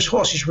there was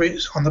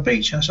horses on the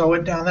beach, and so I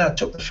went down there,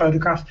 took the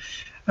photograph,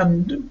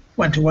 and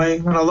went away.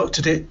 When I looked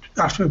at it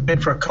after we'd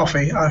been for a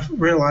coffee, I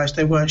realised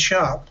they weren't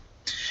sharp.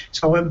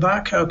 So I went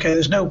back. Okay,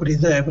 there's nobody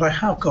there, but I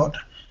have got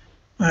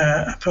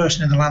a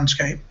person in the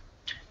landscape.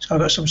 So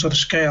I've got some sort of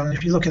scale, and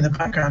if you look in the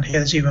background here,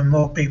 there's even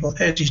more people.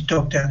 There's his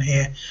dog down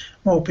here,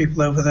 more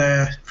people over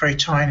there, very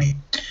tiny.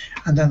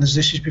 And then this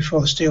is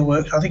before the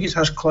steelworks. I think it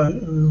has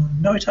closed.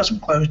 No, it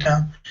hasn't closed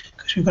down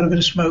because we've got a bit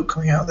of smoke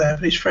coming out there,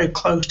 but it's very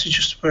close to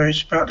just where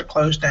it's about to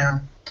close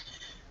down.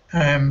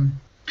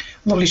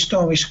 Lovely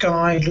stormy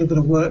sky, a little bit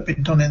of work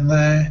been done in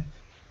there.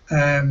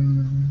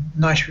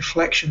 Nice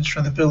reflections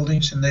from the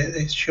buildings in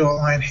the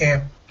shoreline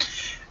here.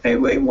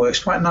 It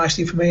works quite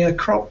nicely for me. I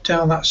cropped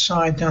down this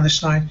side,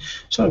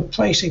 sort of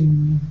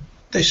placing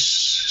this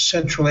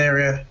central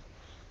area,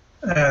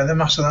 the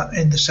mass of that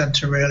in the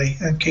centre really,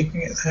 and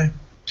keeping it there.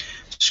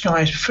 The sky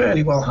is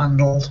fairly well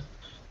handled.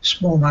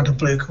 Small amount of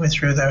blue coming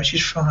through there, which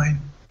is fine.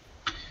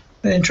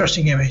 An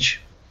interesting image.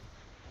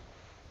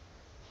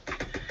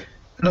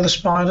 Another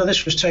spider.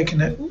 This was taken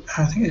at,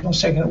 I think it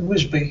was taken at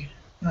Wisby.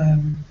 Yeah,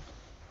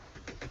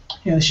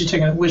 this is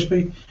taken at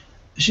Wisby.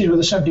 This is with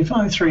a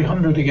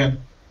 75-300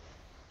 again.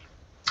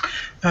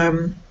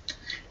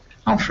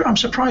 I'm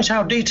surprised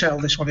how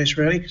detailed this one is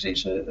really, because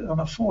it's on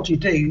a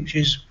 40D, which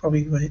is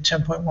probably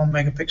 10.1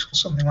 megapixels,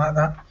 something like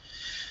that.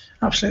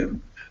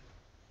 Absolute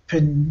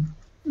pin,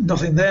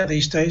 nothing there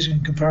these days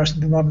in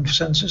comparison to modern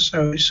sensors,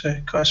 so it's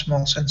quite a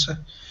small sensor.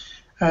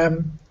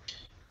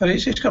 But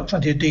it's got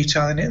plenty of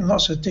detail in it, and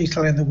lots of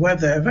detail in the web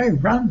there. A very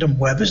random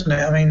web, isn't it?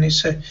 I mean,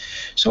 it's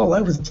all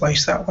over the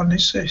place, that one.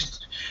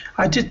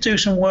 I did do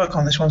some work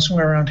on this one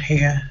somewhere around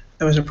here.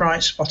 There was a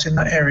bright spot in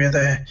that area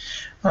there.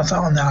 And I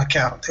thought, oh no, I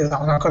can't do that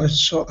one. I've got to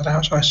sort that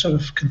out. So I sort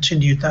of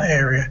continued that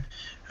area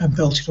and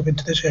built it up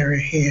into this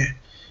area here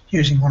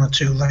using 1 or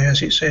 2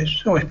 layers. It's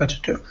always better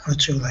to do it 1 or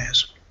 2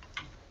 layers.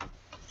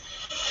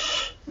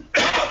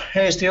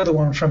 Here's the other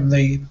one from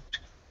the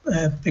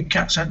Big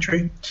Cat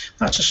Sanctuary.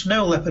 That's a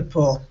snow leopard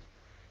paw.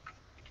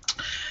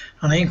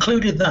 And I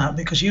included that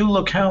because you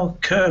look how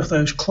curved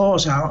those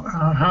claws are,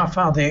 how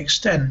far they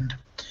extend.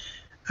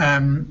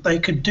 They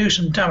could do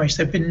some damage.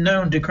 They've been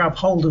known to grab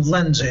hold of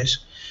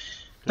lenses.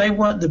 They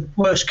weren't the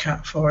worst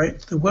cat for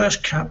it. The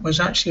worst cat was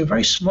actually a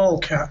very small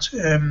cat.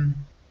 I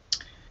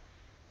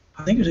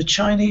think it was a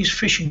Chinese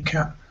fishing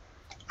cat.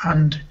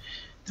 And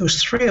there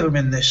was 3 of them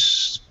in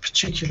this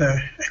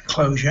particular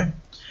enclosure.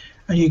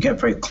 And you get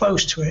very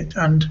close to it.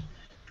 And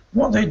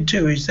what they'd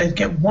do is they'd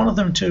get one of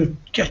them to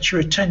get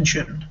your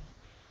attention,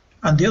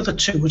 and the other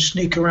 2 would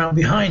sneak around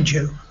behind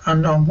you.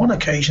 And on one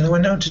occasion, they were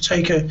known to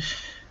take a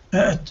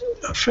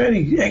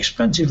fairly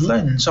expensive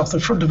lens off the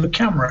front of a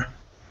camera.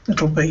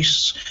 Little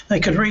beasts. They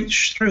could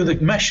reach through the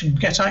mesh and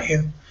get at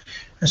you.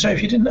 And so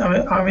if you didn't,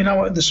 I mean, I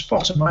went at the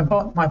spot, and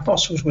my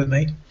boss was with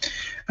me,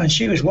 and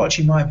she was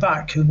watching my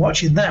back and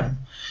watching them.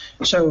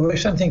 So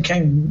if anything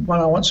came when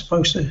I wasn't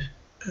supposed to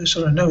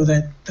sort of know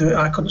that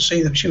I couldn't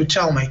see them, she would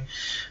tell me.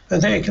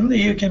 But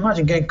you can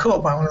imagine getting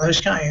caught by one of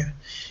those, can't you?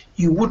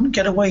 You wouldn't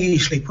get away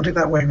easily, put it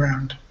that way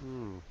round.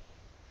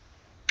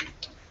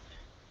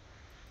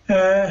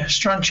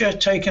 Strancher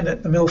taken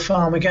at the mill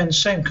farm again,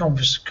 same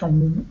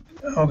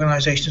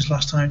organisation as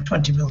last time,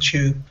 20mm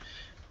tube,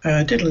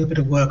 Did a little bit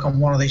of work on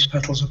one of these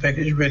petals up here. It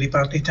was really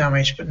badly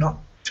damaged, but not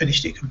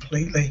finished it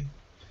completely.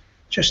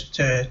 Just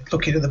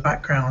looking at the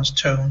backgrounds,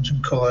 tones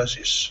and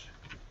colours.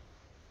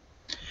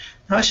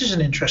 Now this is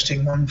an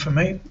interesting one for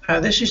me.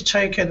 This is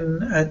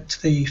taken at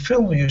the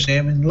Film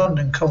Museum in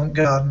London, Covent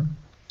Garden.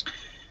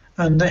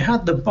 And they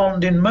had the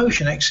Bond in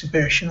Motion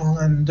exhibition on,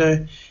 and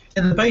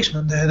in the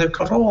basement there, they've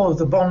got all of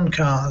the Bond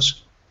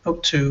cars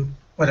up to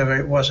whatever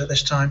it was at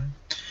this time.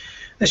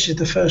 This is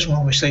the first one,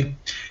 obviously.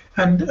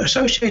 And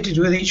associated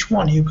with each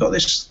one, you've got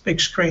this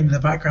big screen in the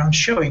background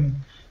showing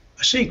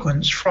a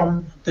sequence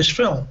from this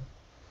film.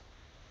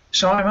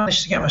 So I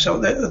managed to get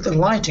myself, the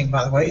lighting,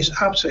 by the way, is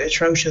absolutely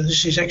atrocious.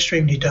 This is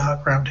extremely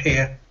dark around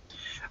here.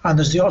 And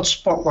there's the odd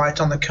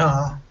spotlight on the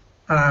car.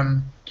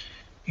 You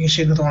can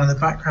see another one in the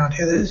background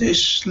here.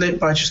 It's lit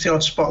by just the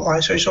odd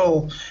spotlight, so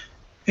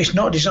it's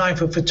not designed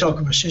for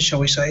photographers, shall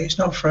we say. It's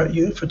not for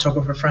you,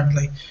 photographer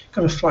friendly.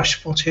 Got a flash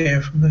spot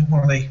here from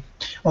one of the,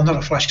 well, not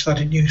a flash because I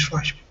didn't use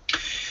flash.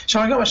 So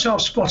I got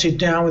myself spotted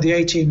down with the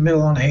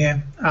 18mm on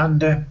here,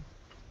 and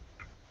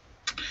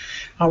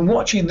I'm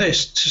watching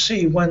this to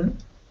see when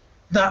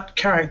that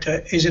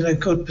character is in a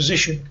good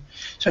position.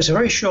 So it's a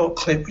very short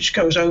clip which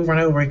goes over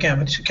and over again,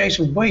 but it's a case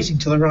of waiting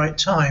till the right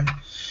time.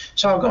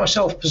 So I've got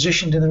myself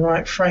positioned in the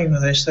right frame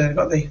of this. I've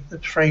got the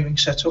framing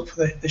set up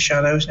for the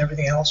shadows and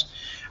everything else.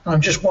 And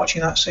I'm just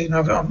watching that scene.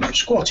 I'm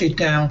squatted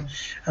down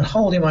and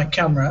holding my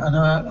camera, and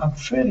I'm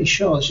fairly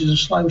sure this is a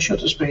slow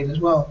shutter speed as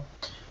well.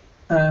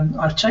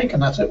 I've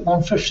taken that at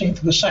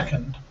 1/15 of a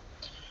second.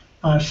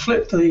 I've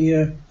flipped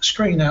the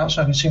screen out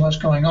so I can see what's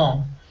going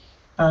on,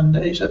 and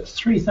it's at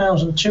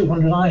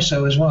 3200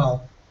 ISO as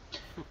well.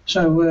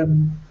 So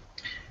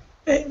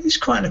it's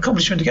quite an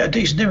accomplishment to get a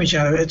decent image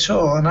out of it at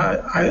all, and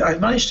I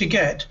managed to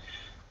get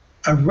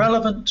a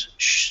relevant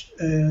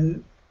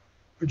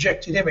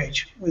projected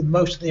image with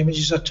most of the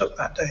images I took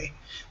that day,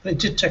 but it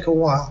did take a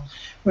while.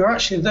 We were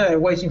actually there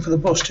waiting for the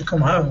bus to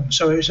come home,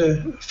 so it was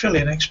a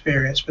fill-in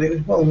experience, but it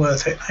was well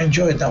worth it. I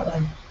enjoyed that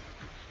one.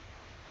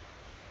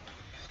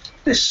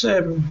 This,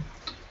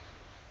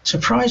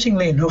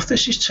 surprisingly enough,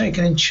 this is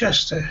taken in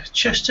Chester.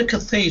 Chester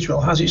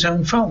Cathedral has its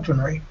own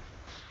fountainry,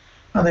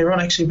 and they run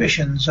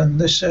exhibitions and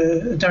this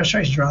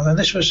demonstrations rather. And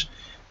this was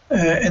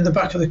in the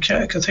back of the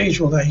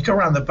cathedral there. You go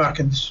around the back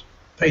and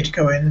pay to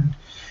go in, and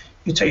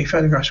you take your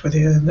photographs with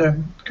you,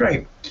 and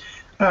great.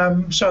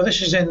 So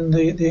this is in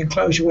the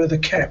enclosure where they're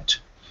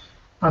kept.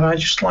 And I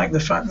just like the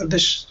fact that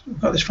we've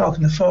got this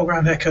falcon in the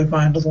foreground echoed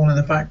by another one in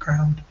the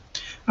background.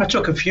 I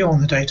took a few on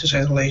the day, to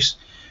say the least.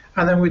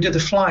 And then we did the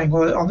flying.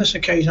 Well, on this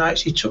occasion, I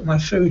actually took my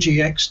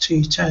Fuji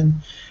X-T10,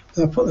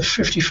 but I put the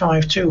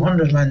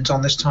 55-200 lens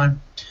on this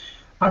time.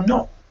 I'm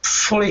not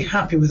fully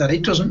happy with that.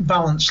 It doesn't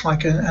balance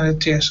like a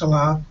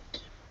DSLR.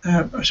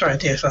 Sorry, a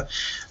DSLR.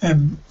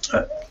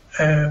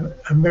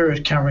 A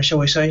mirrored camera, shall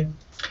we say.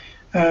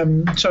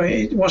 So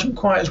it wasn't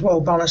quite as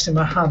well balanced in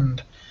my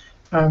hand.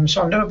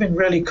 So I've never been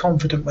really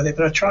confident with it,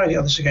 but I tried it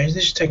on this occasion.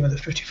 This is taken with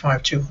the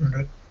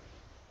 55-200.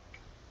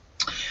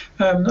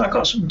 I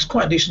got some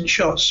quite decent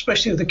shots,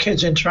 especially of the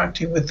kids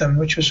interacting with them,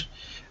 which was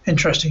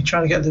interesting,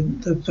 trying to get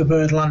the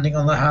bird landing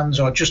on their hands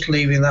or just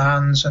leaving the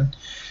hands, and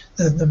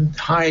them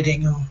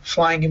hiding or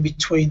flying in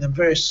between them,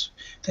 various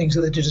things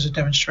that they did as a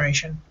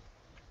demonstration.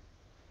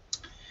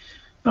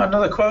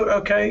 Another quote,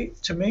 okay,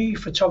 to me,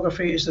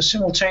 photography is the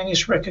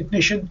simultaneous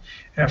recognition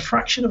in a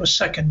fraction of a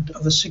second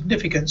of the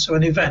significance of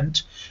an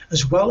event,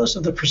 as well as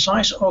of the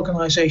precise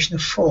organisation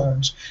of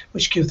forms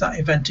which give that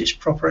event its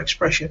proper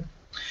expression.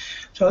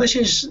 So this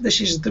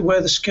is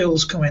where the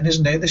skills come in,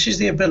 isn't it? This is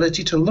the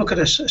ability to look at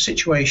a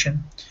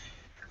situation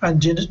and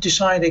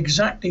decide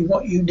exactly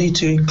what you need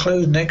to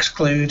include and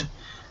exclude,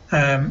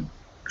 and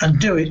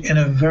do it in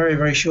a very,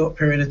 very short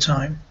period of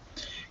time.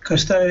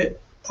 Because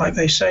like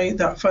they say,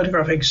 that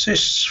photograph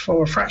exists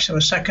for a fraction of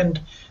a second,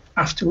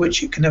 after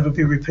which it can never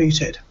be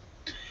repeated.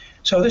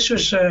 So this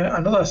was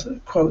another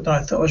quote that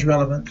I thought was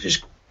relevant.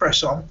 Just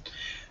press on.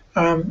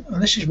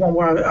 And this is one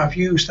where I've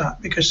used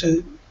that, because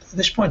at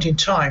this point in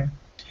time,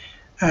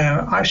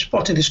 I've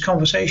spotted this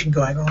conversation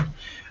going on,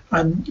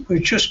 and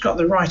we've just got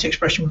the right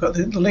expression. We've got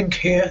the link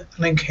here,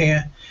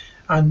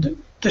 and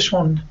this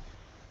one,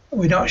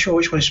 we're not sure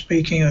which one is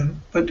speaking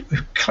of, but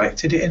we've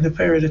collected it in the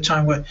period of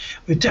time where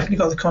we've definitely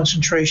got the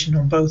concentration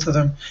on both of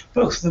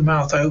the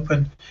mouth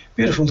open,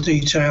 beautiful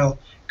detail,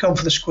 gone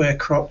for the square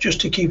crop just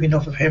to keep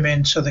enough of him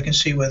in so they can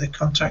see where the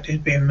contact is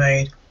being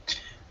made,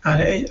 and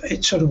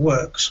it sort of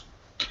works.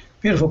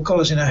 Beautiful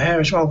colours in her hair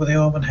as well, with the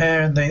auburn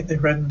hair and the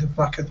red and the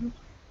black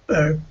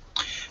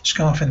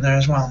scarf in there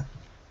as well.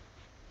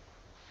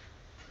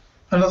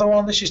 Another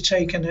one, this is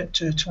taken at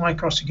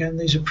Twycross again.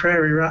 These are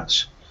prairie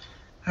rats.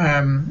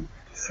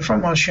 The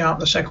front one's sharp,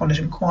 the second one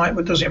isn't quite,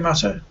 but does it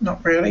matter?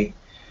 Not really.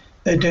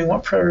 They're doing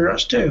what prairie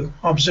rats do,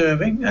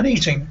 observing and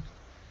eating.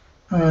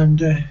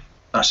 And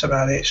that's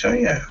about it, so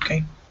yeah,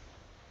 okay.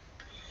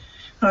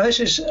 Now this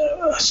is,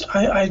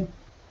 I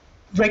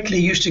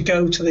regularly used to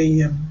go to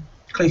the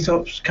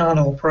Cleethorpes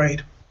Carnival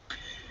Parade.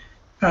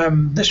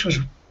 This was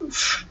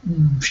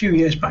a few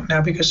years back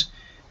now, because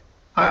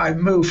I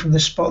moved from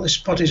this spot. This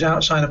spot is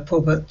outside a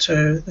pub at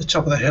the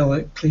top of the hill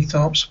at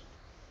Cleethorpes.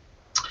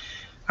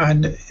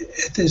 And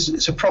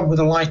it's a problem with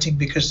the lighting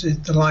because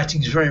the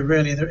lighting is very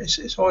rarely there.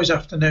 It's always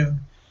afternoon,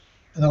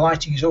 and the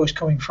lighting is always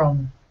coming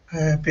from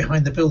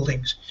behind the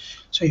buildings.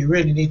 So you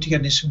really need to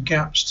get in some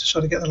gaps to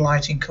sort of get the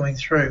lighting coming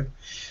through.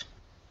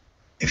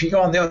 If you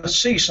go on the other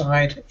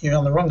seaside, you're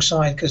on the wrong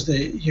side because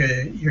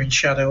you're in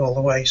shadow all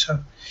the way. So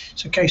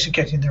it's a case of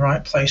getting in the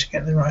right place,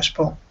 getting in the right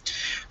spot.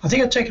 I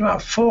think I've taken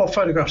about 4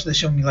 photographs of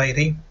this young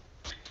lady.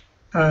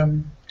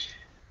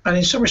 And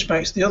in some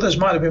respects, the others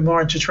might have been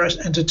more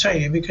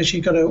entertaining because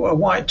she got a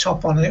white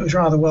top on and it was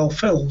rather well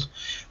filled.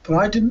 But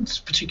I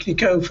didn't particularly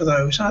go for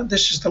those.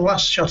 This is the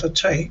last shot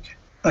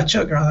I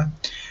took, and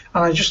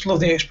I just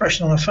love the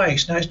expression on her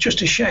face. Now, it's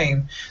just a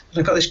shame that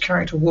I've got this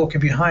character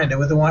walking behind her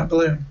with a white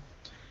balloon.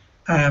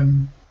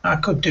 I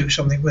could do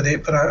something with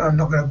it, but I'm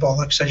not going to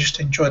bother because I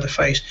just enjoy the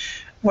face.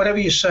 Whatever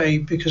you say,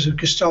 because of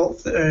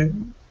Gestalt, no,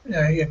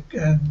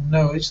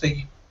 it's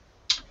the...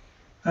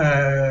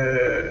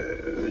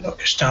 not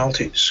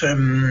Gestalt, it's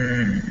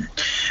the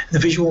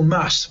visual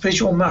mass. The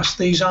visual mass,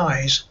 these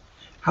eyes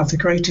have the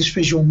greatest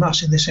visual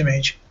mass in this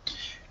image.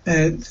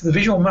 The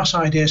visual mass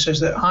idea says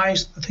that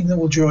eyes are the thing that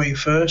will draw you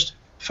first,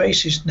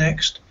 faces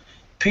next,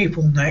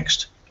 people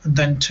next, and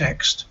then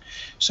text.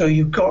 So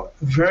you've got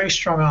very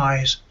strong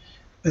eyes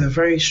with a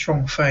very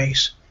strong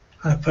face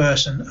and a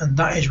person, and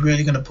that is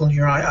really going to pull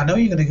your eye. I know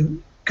you're going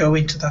to go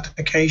into that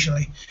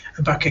occasionally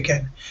and back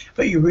again,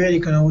 but you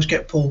really can always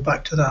get pulled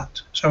back to that.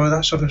 So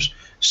that sort of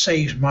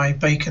saves my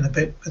bacon a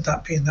bit with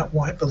that being that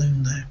white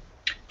balloon there.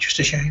 Just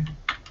a shame.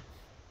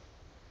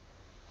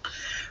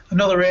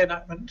 Another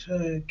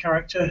reenactment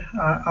character.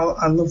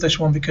 I love this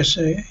one because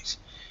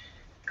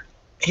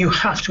you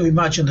have to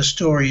imagine the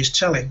story he's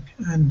telling,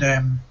 and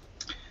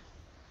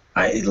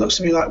it looks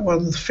to me like one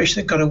of the fish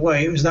that got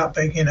away. It was that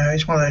big, you know.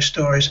 It's one of those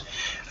stories,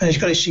 and he's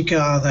got his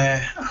cigar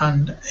there,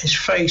 and his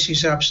face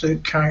is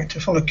absolute character,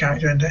 full of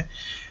character in it.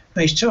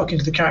 And he's talking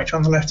to the character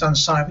on the left-hand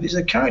side, but there's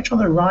a character on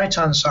the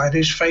right-hand side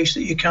whose face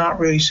that you can't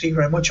really see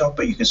very much of,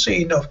 but you can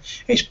see enough.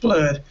 It's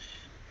blurred.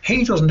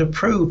 He doesn't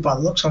approve by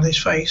the looks on his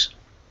face.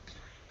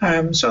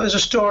 So there's a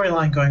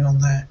storyline going on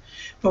there.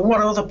 But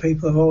what other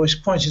people have always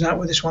pointed out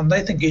with this one,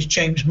 they think it's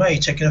James May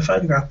taking a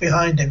photograph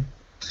behind him.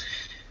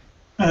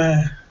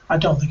 I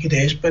don't think it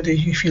is, but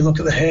if you look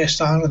at the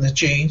hairstyle and the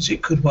jeans,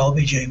 it could well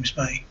be James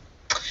May.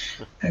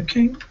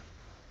 Okay.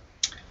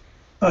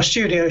 Our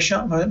studio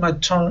shot, my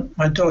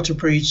daughter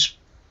breeds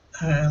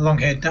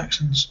long-haired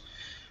Dachshunds,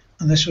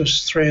 and this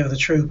was 3 of the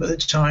troop at the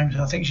time.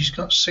 I think she's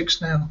got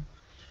 6 now.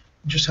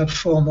 Just had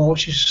 4 more,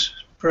 she's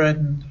bred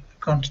and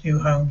gone to new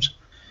homes.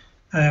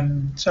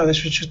 So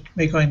this was just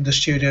me going to the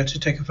studio to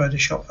take a photo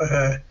shot for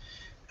her.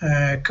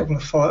 A couple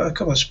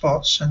of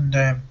spots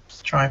and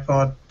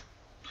tripod.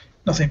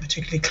 Nothing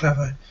particularly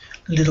clever.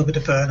 A little bit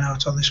of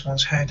burnout on this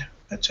one's head,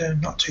 but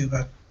not too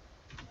bad.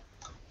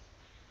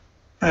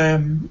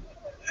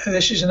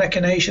 This is an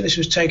echinacea. This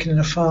was taken in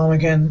a farm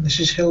again. This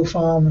is Hill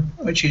Farm,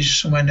 which is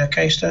somewhere near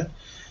Caister.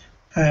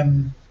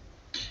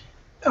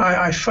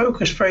 I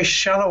focus very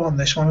shallow on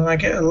this one, and I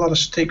get a lot of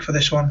stick for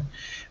this one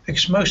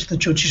because most of the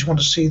judges want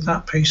to see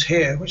that piece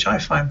here, which I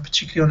find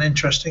particularly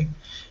uninteresting.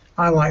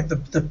 I like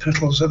the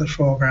petals at the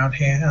foreground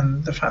here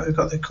and the fact we've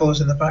got the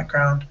colours in the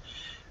background.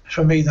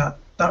 For me, that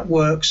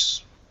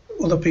works.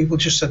 Other people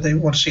just said they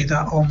want to see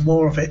that or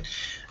more of it.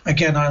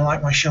 Again, I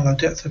like my shallow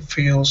depth of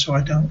field, so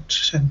I don't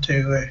tend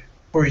to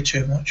worry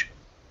too much.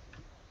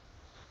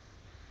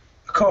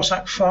 A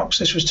Corsac fox.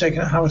 This was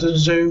taken at Haverton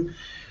Zoo.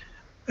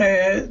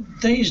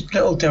 These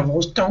little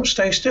devils don't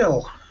stay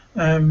still.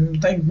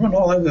 They run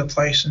all over the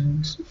place,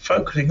 and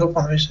focusing up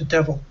on them is the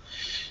devil.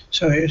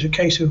 So it was a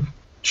case of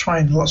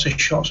trying lots of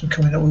shots and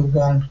coming up with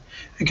one.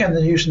 Again,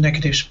 they used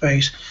negative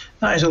space.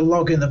 That is a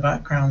log in the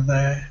background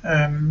there.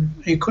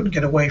 You couldn't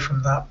get away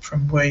from that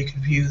from where you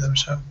could view them,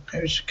 so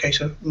it was a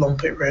case of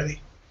lump it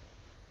really.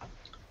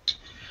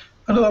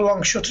 Another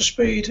long shutter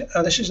speed.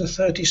 This is a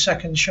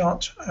 30-second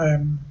shot.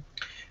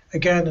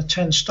 Again, a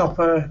 10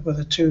 stopper with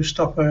a 2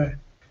 stopper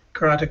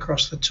grad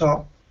across the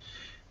top.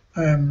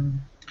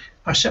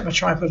 I set my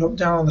tripod up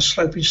down on the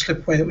sloping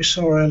slipway that we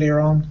saw earlier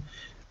on.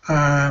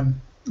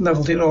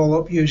 Leveled it all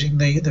up using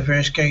the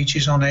various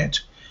gauges on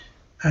it.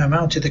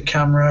 Mounted the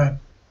camera.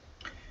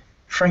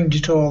 Framed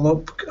it all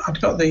up.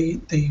 I'd got the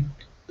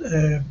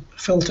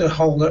filter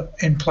holder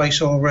in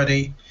place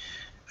already,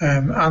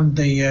 and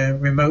the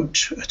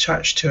remote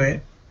attached to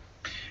it.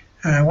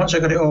 Once I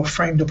got it all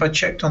framed up, I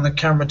checked on the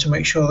camera to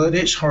make sure that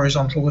its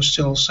horizontal was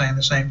still saying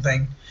the same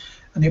thing,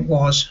 and it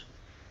was.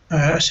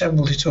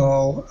 Assembled it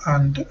all,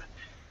 and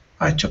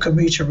I took a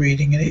meter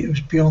reading, and it was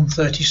beyond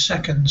 30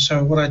 seconds.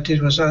 So what I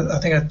did was, I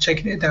think I'd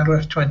taken it down to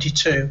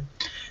f22.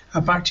 I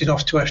backed it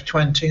off to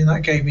f20, and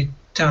that gave me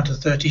down to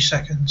 30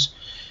 seconds.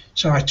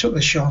 So I took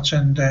the shot,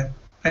 and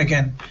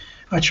again,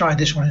 I tried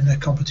this one in a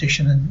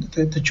competition, and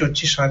the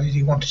judge decided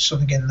he wanted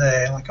something in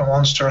there, like a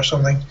monster or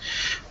something.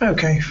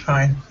 Okay,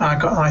 fine. I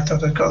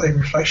thought I'd got the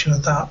reflection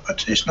of that,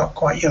 but it's not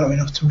quite yellow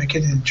enough to make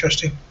it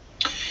interesting.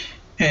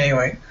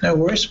 Anyway, no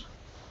worries.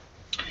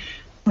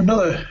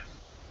 another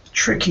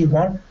tricky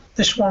one.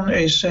 This one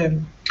is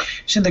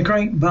it's in the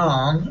Great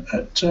Barn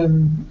at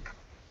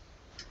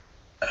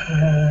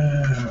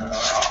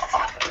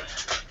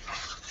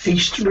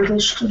East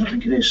Riddleston, I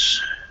think it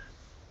is.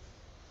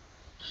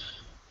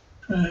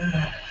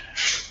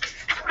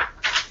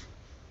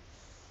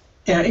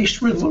 Yeah,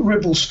 East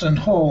Riddleston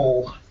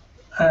Hall.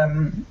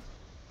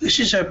 This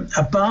is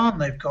a barn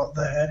they've got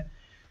there,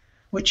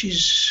 which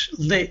is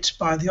lit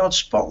by the odd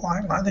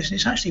spotlight like this.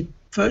 It's actually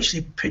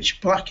virtually pitch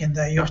black in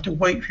there. You have to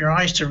wait for your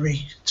eyes to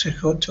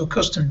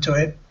accustom to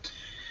it.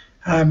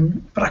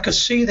 But I could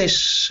see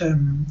this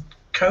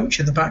coach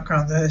in the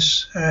background there,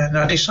 and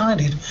I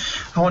decided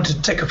I wanted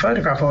to take a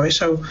photograph of it.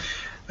 So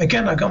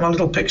again, I got my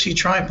little Pixie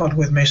tripod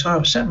with me. So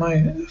I've set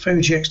my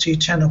Fuji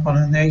X-T10 up on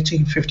an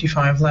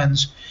 1855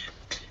 lens,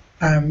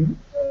 down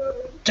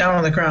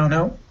on the ground.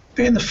 Now,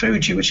 being the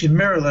Fuji, which is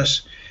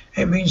mirrorless,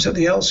 it means that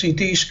the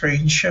LCD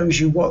screen shows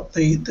you what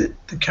the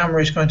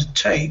camera is going to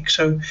take,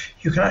 so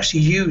you can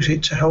actually use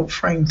it to help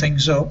frame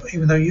things up.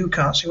 Even though you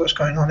can't see what's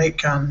going on, it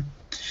can.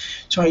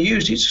 So I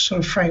used it to sort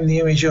of frame the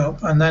image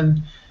up and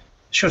then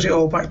shut it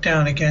all back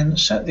down again,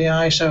 set the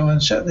ISO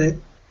and set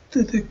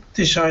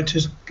decide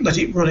to let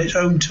it run its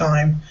own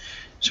time.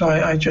 So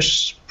I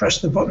just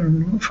pressed the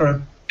button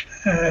for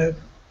a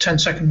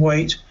 10-second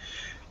wait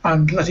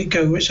and let it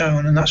go its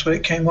own, and that's what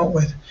it came up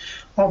with.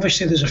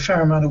 Obviously, there's a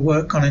fair amount of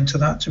work gone into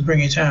that to bring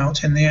it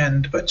out in the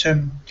end, but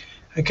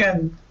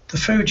again, the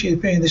Fuji,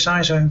 being this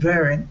ISO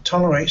invariant,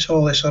 tolerates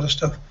all this sort of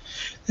stuff.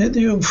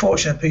 The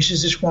unfortunate piece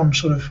is this one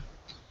sort of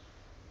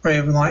ray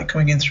of light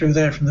coming in through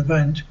there from the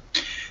vent.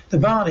 The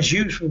barn is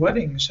used for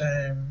weddings.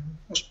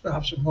 Must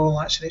have some more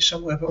lights in it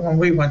somewhere, but when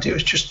we went, it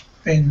was just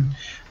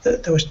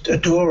there was a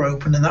door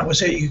open and that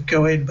was it. You could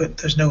go in, but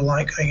there's no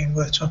light going in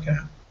worth talking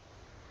about.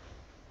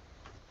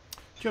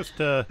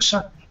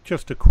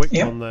 Just a quick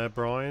one there,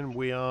 Brian.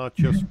 We are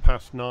just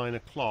past 9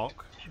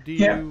 o'clock. Do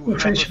you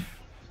have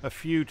a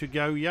few to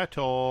go yet,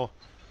 or?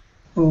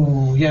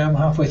 Oh, yeah, I'm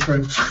halfway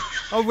through.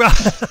 Oh, right.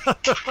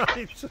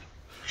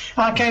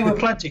 I came with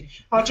plenty.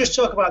 I'll just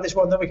talk about this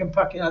one, then we can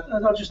pack it.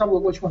 I'll just have a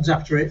look which one's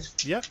after it.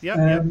 Yeah.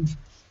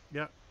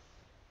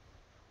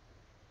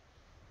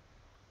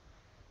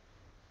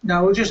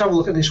 No, we'll just have a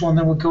look at this one,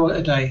 then we'll call it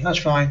a day. That's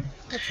fine.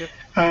 That's it.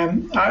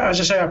 As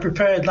I say, I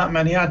prepared that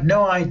many. I had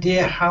no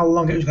idea how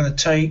long it was going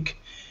to take.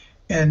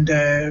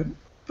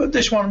 But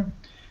this one,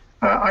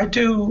 I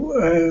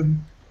do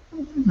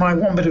my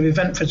one bit of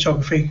event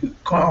photography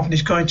quite often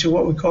is going to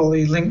what we call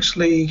the Links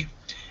League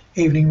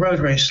Evening Road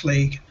Race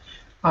League,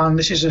 and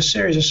this is a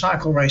series of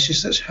cycle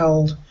races that's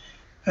held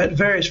at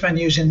various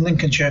venues in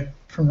Lincolnshire,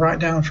 right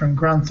down from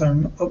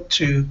Grantham up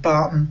to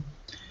Barton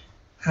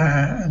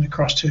and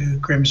across to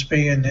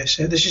Grimsby, and this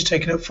is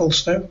taken at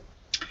Fulstow.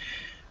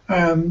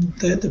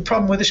 The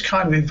problem with this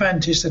kind of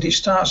event is that it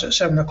starts at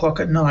 7 o'clock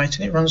at night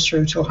and it runs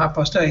through till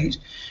 8:30,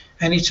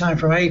 any time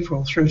from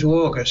April through to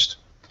August.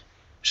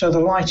 So the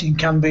lighting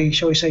can be,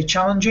 shall we say,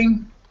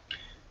 challenging.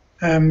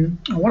 And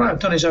what I've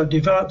done is I've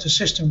developed a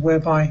system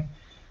whereby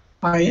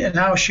I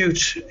now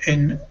shoot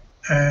in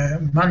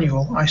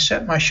manual. I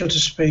set my shutter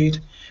speed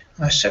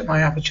and I set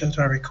my aperture that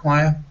I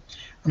require,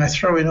 and I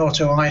throw in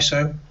auto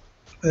ISO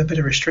with a bit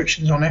of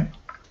restrictions on it.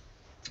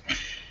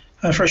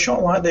 For a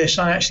shot like this,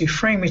 I actually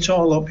frame it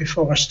all up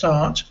before I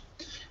start.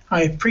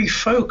 I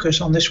pre-focus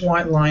on this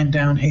white line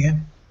down here.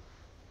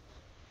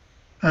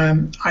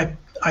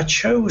 I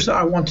chose that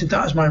I wanted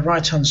that as my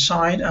right-hand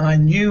side, and I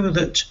knew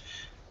that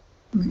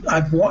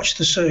I'd watched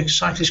the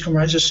cyclists come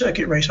around. It's a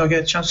circuit race, I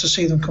get a chance to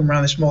see them come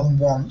around this more than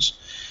once.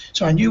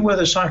 So I knew where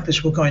the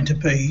cyclists were going to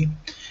be.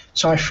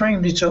 So I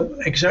framed it up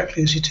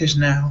exactly as it is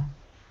now,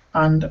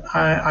 and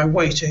I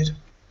waited.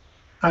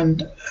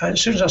 And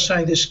as soon as I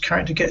say this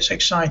character gets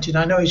excited,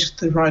 I know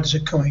the riders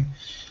are coming.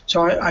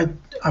 So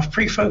I've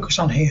pre-focused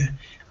on here.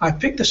 I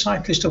pick the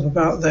cyclist up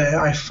about there,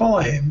 I follow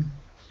him,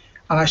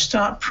 and I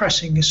start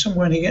pressing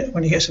somewhere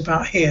when he gets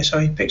about here. So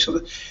he picks up,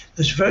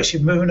 there's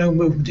virtually no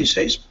movement, it's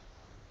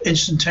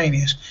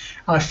instantaneous.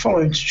 And I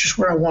follow him to just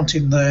where I want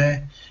him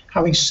there,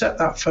 having set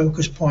that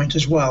focus point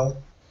as well.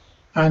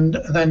 And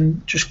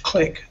then just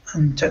click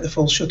and take the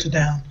full shutter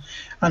down.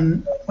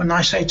 And when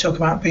I talk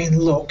about being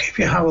look, if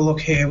you have a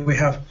look here, we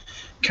have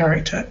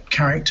character,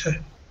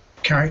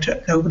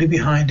 nobody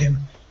behind him,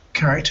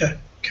 character,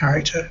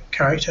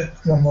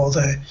 one more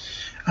there.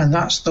 And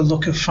that's the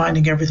look of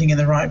finding everything in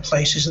the right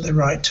places at the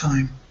right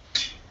time.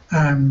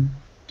 I'm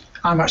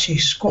actually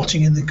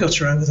squatting in the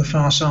gutter over the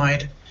far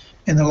side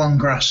in the long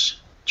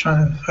grass,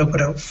 trying to hope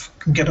I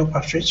can get up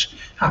after it's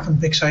happened,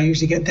 because I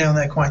usually get down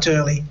there quite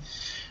early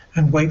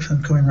and wait for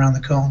them coming around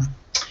the corner.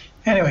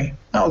 Anyway,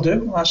 that'll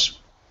do. That's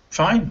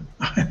fine.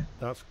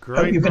 That's great.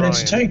 Hope you've been Brian.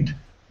 entertained.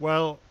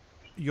 Well,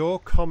 your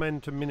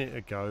comment a minute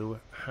ago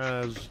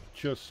has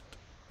just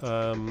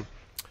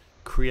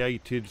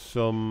created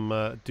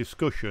some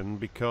discussion,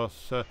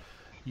 because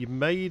you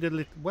made a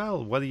little,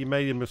 well, whether you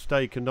made a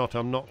mistake or not,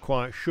 I'm not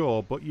quite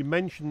sure, but you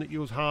mentioned that you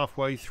was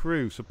halfway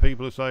through, so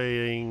people are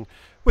saying,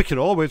 we can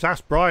always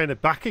ask Brian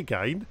back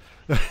again.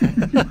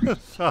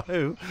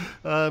 So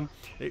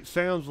it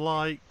sounds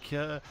like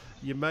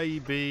you may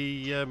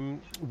be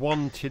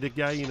wanted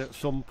again at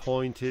some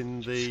point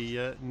in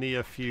the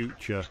near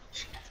future.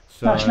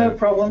 So That's no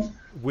problem.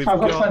 I've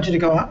got plenty to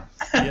go at.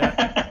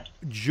 Yeah,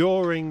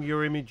 during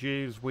your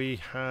images we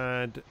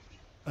had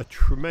a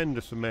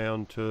tremendous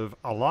amount of,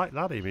 I like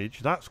that image,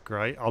 that's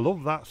great, I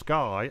love that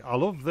sky, I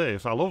love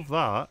this, I love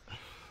that.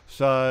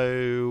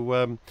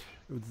 So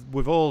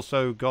we've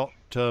also got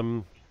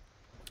some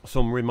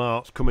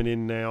remarks coming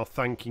in now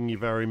thanking you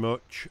very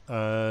much,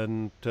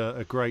 and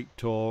a great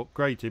talk,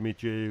 great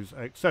images,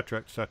 etc,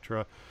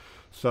 etc.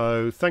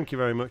 So thank you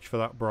very much for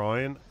that,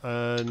 Brian,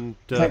 and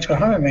thanks for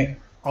having me.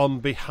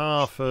 On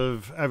behalf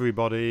of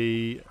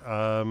everybody,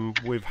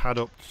 we've had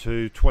up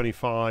to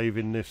 25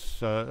 in this,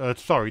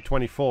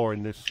 24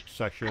 in this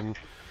session.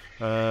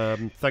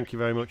 Thank you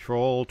very much for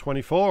all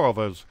 24 of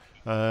us.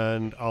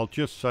 And I'll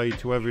just say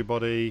to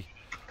everybody,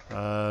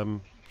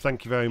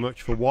 thank you very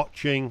much for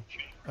watching,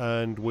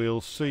 and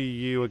we'll see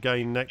you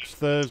again next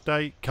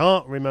Thursday.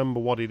 Can't remember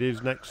what it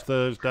is next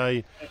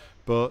Thursday,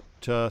 but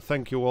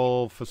thank you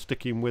all for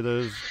sticking with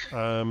us.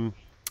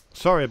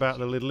 Sorry about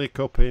the little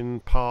hiccup in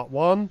part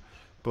 1.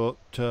 But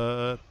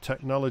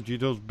technology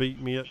does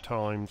beat me at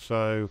times.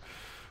 So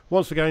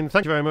once again,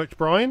 thank you very much,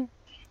 Brian.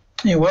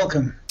 You're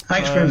welcome.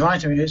 Thanks for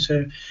inviting me.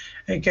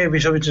 It gave me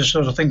something to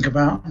sort of think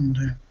about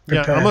and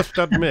prepare. Yeah, I must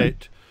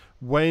admit,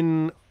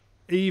 when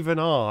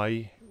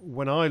I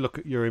look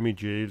at your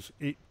images,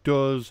 it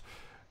does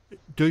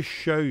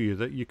show you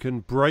that you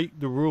can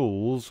break the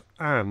rules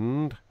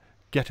and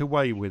get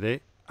away with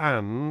it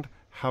and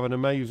have an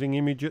amazing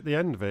image at the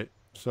end of it.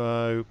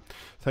 So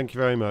thank you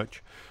very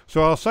much.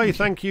 So I'll say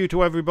thank you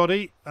to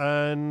everybody,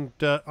 and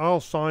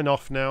I'll sign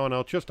off now, and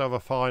I'll just have a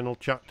final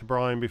chat to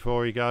Brian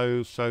before he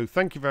goes. So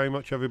thank you very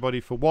much, everybody,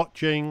 for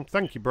watching.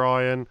 Thank you,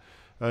 Brian,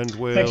 and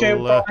we'll thank you.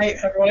 Bye,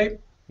 everybody.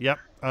 Yep,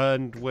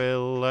 and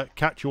we'll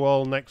catch you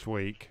all next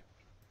week.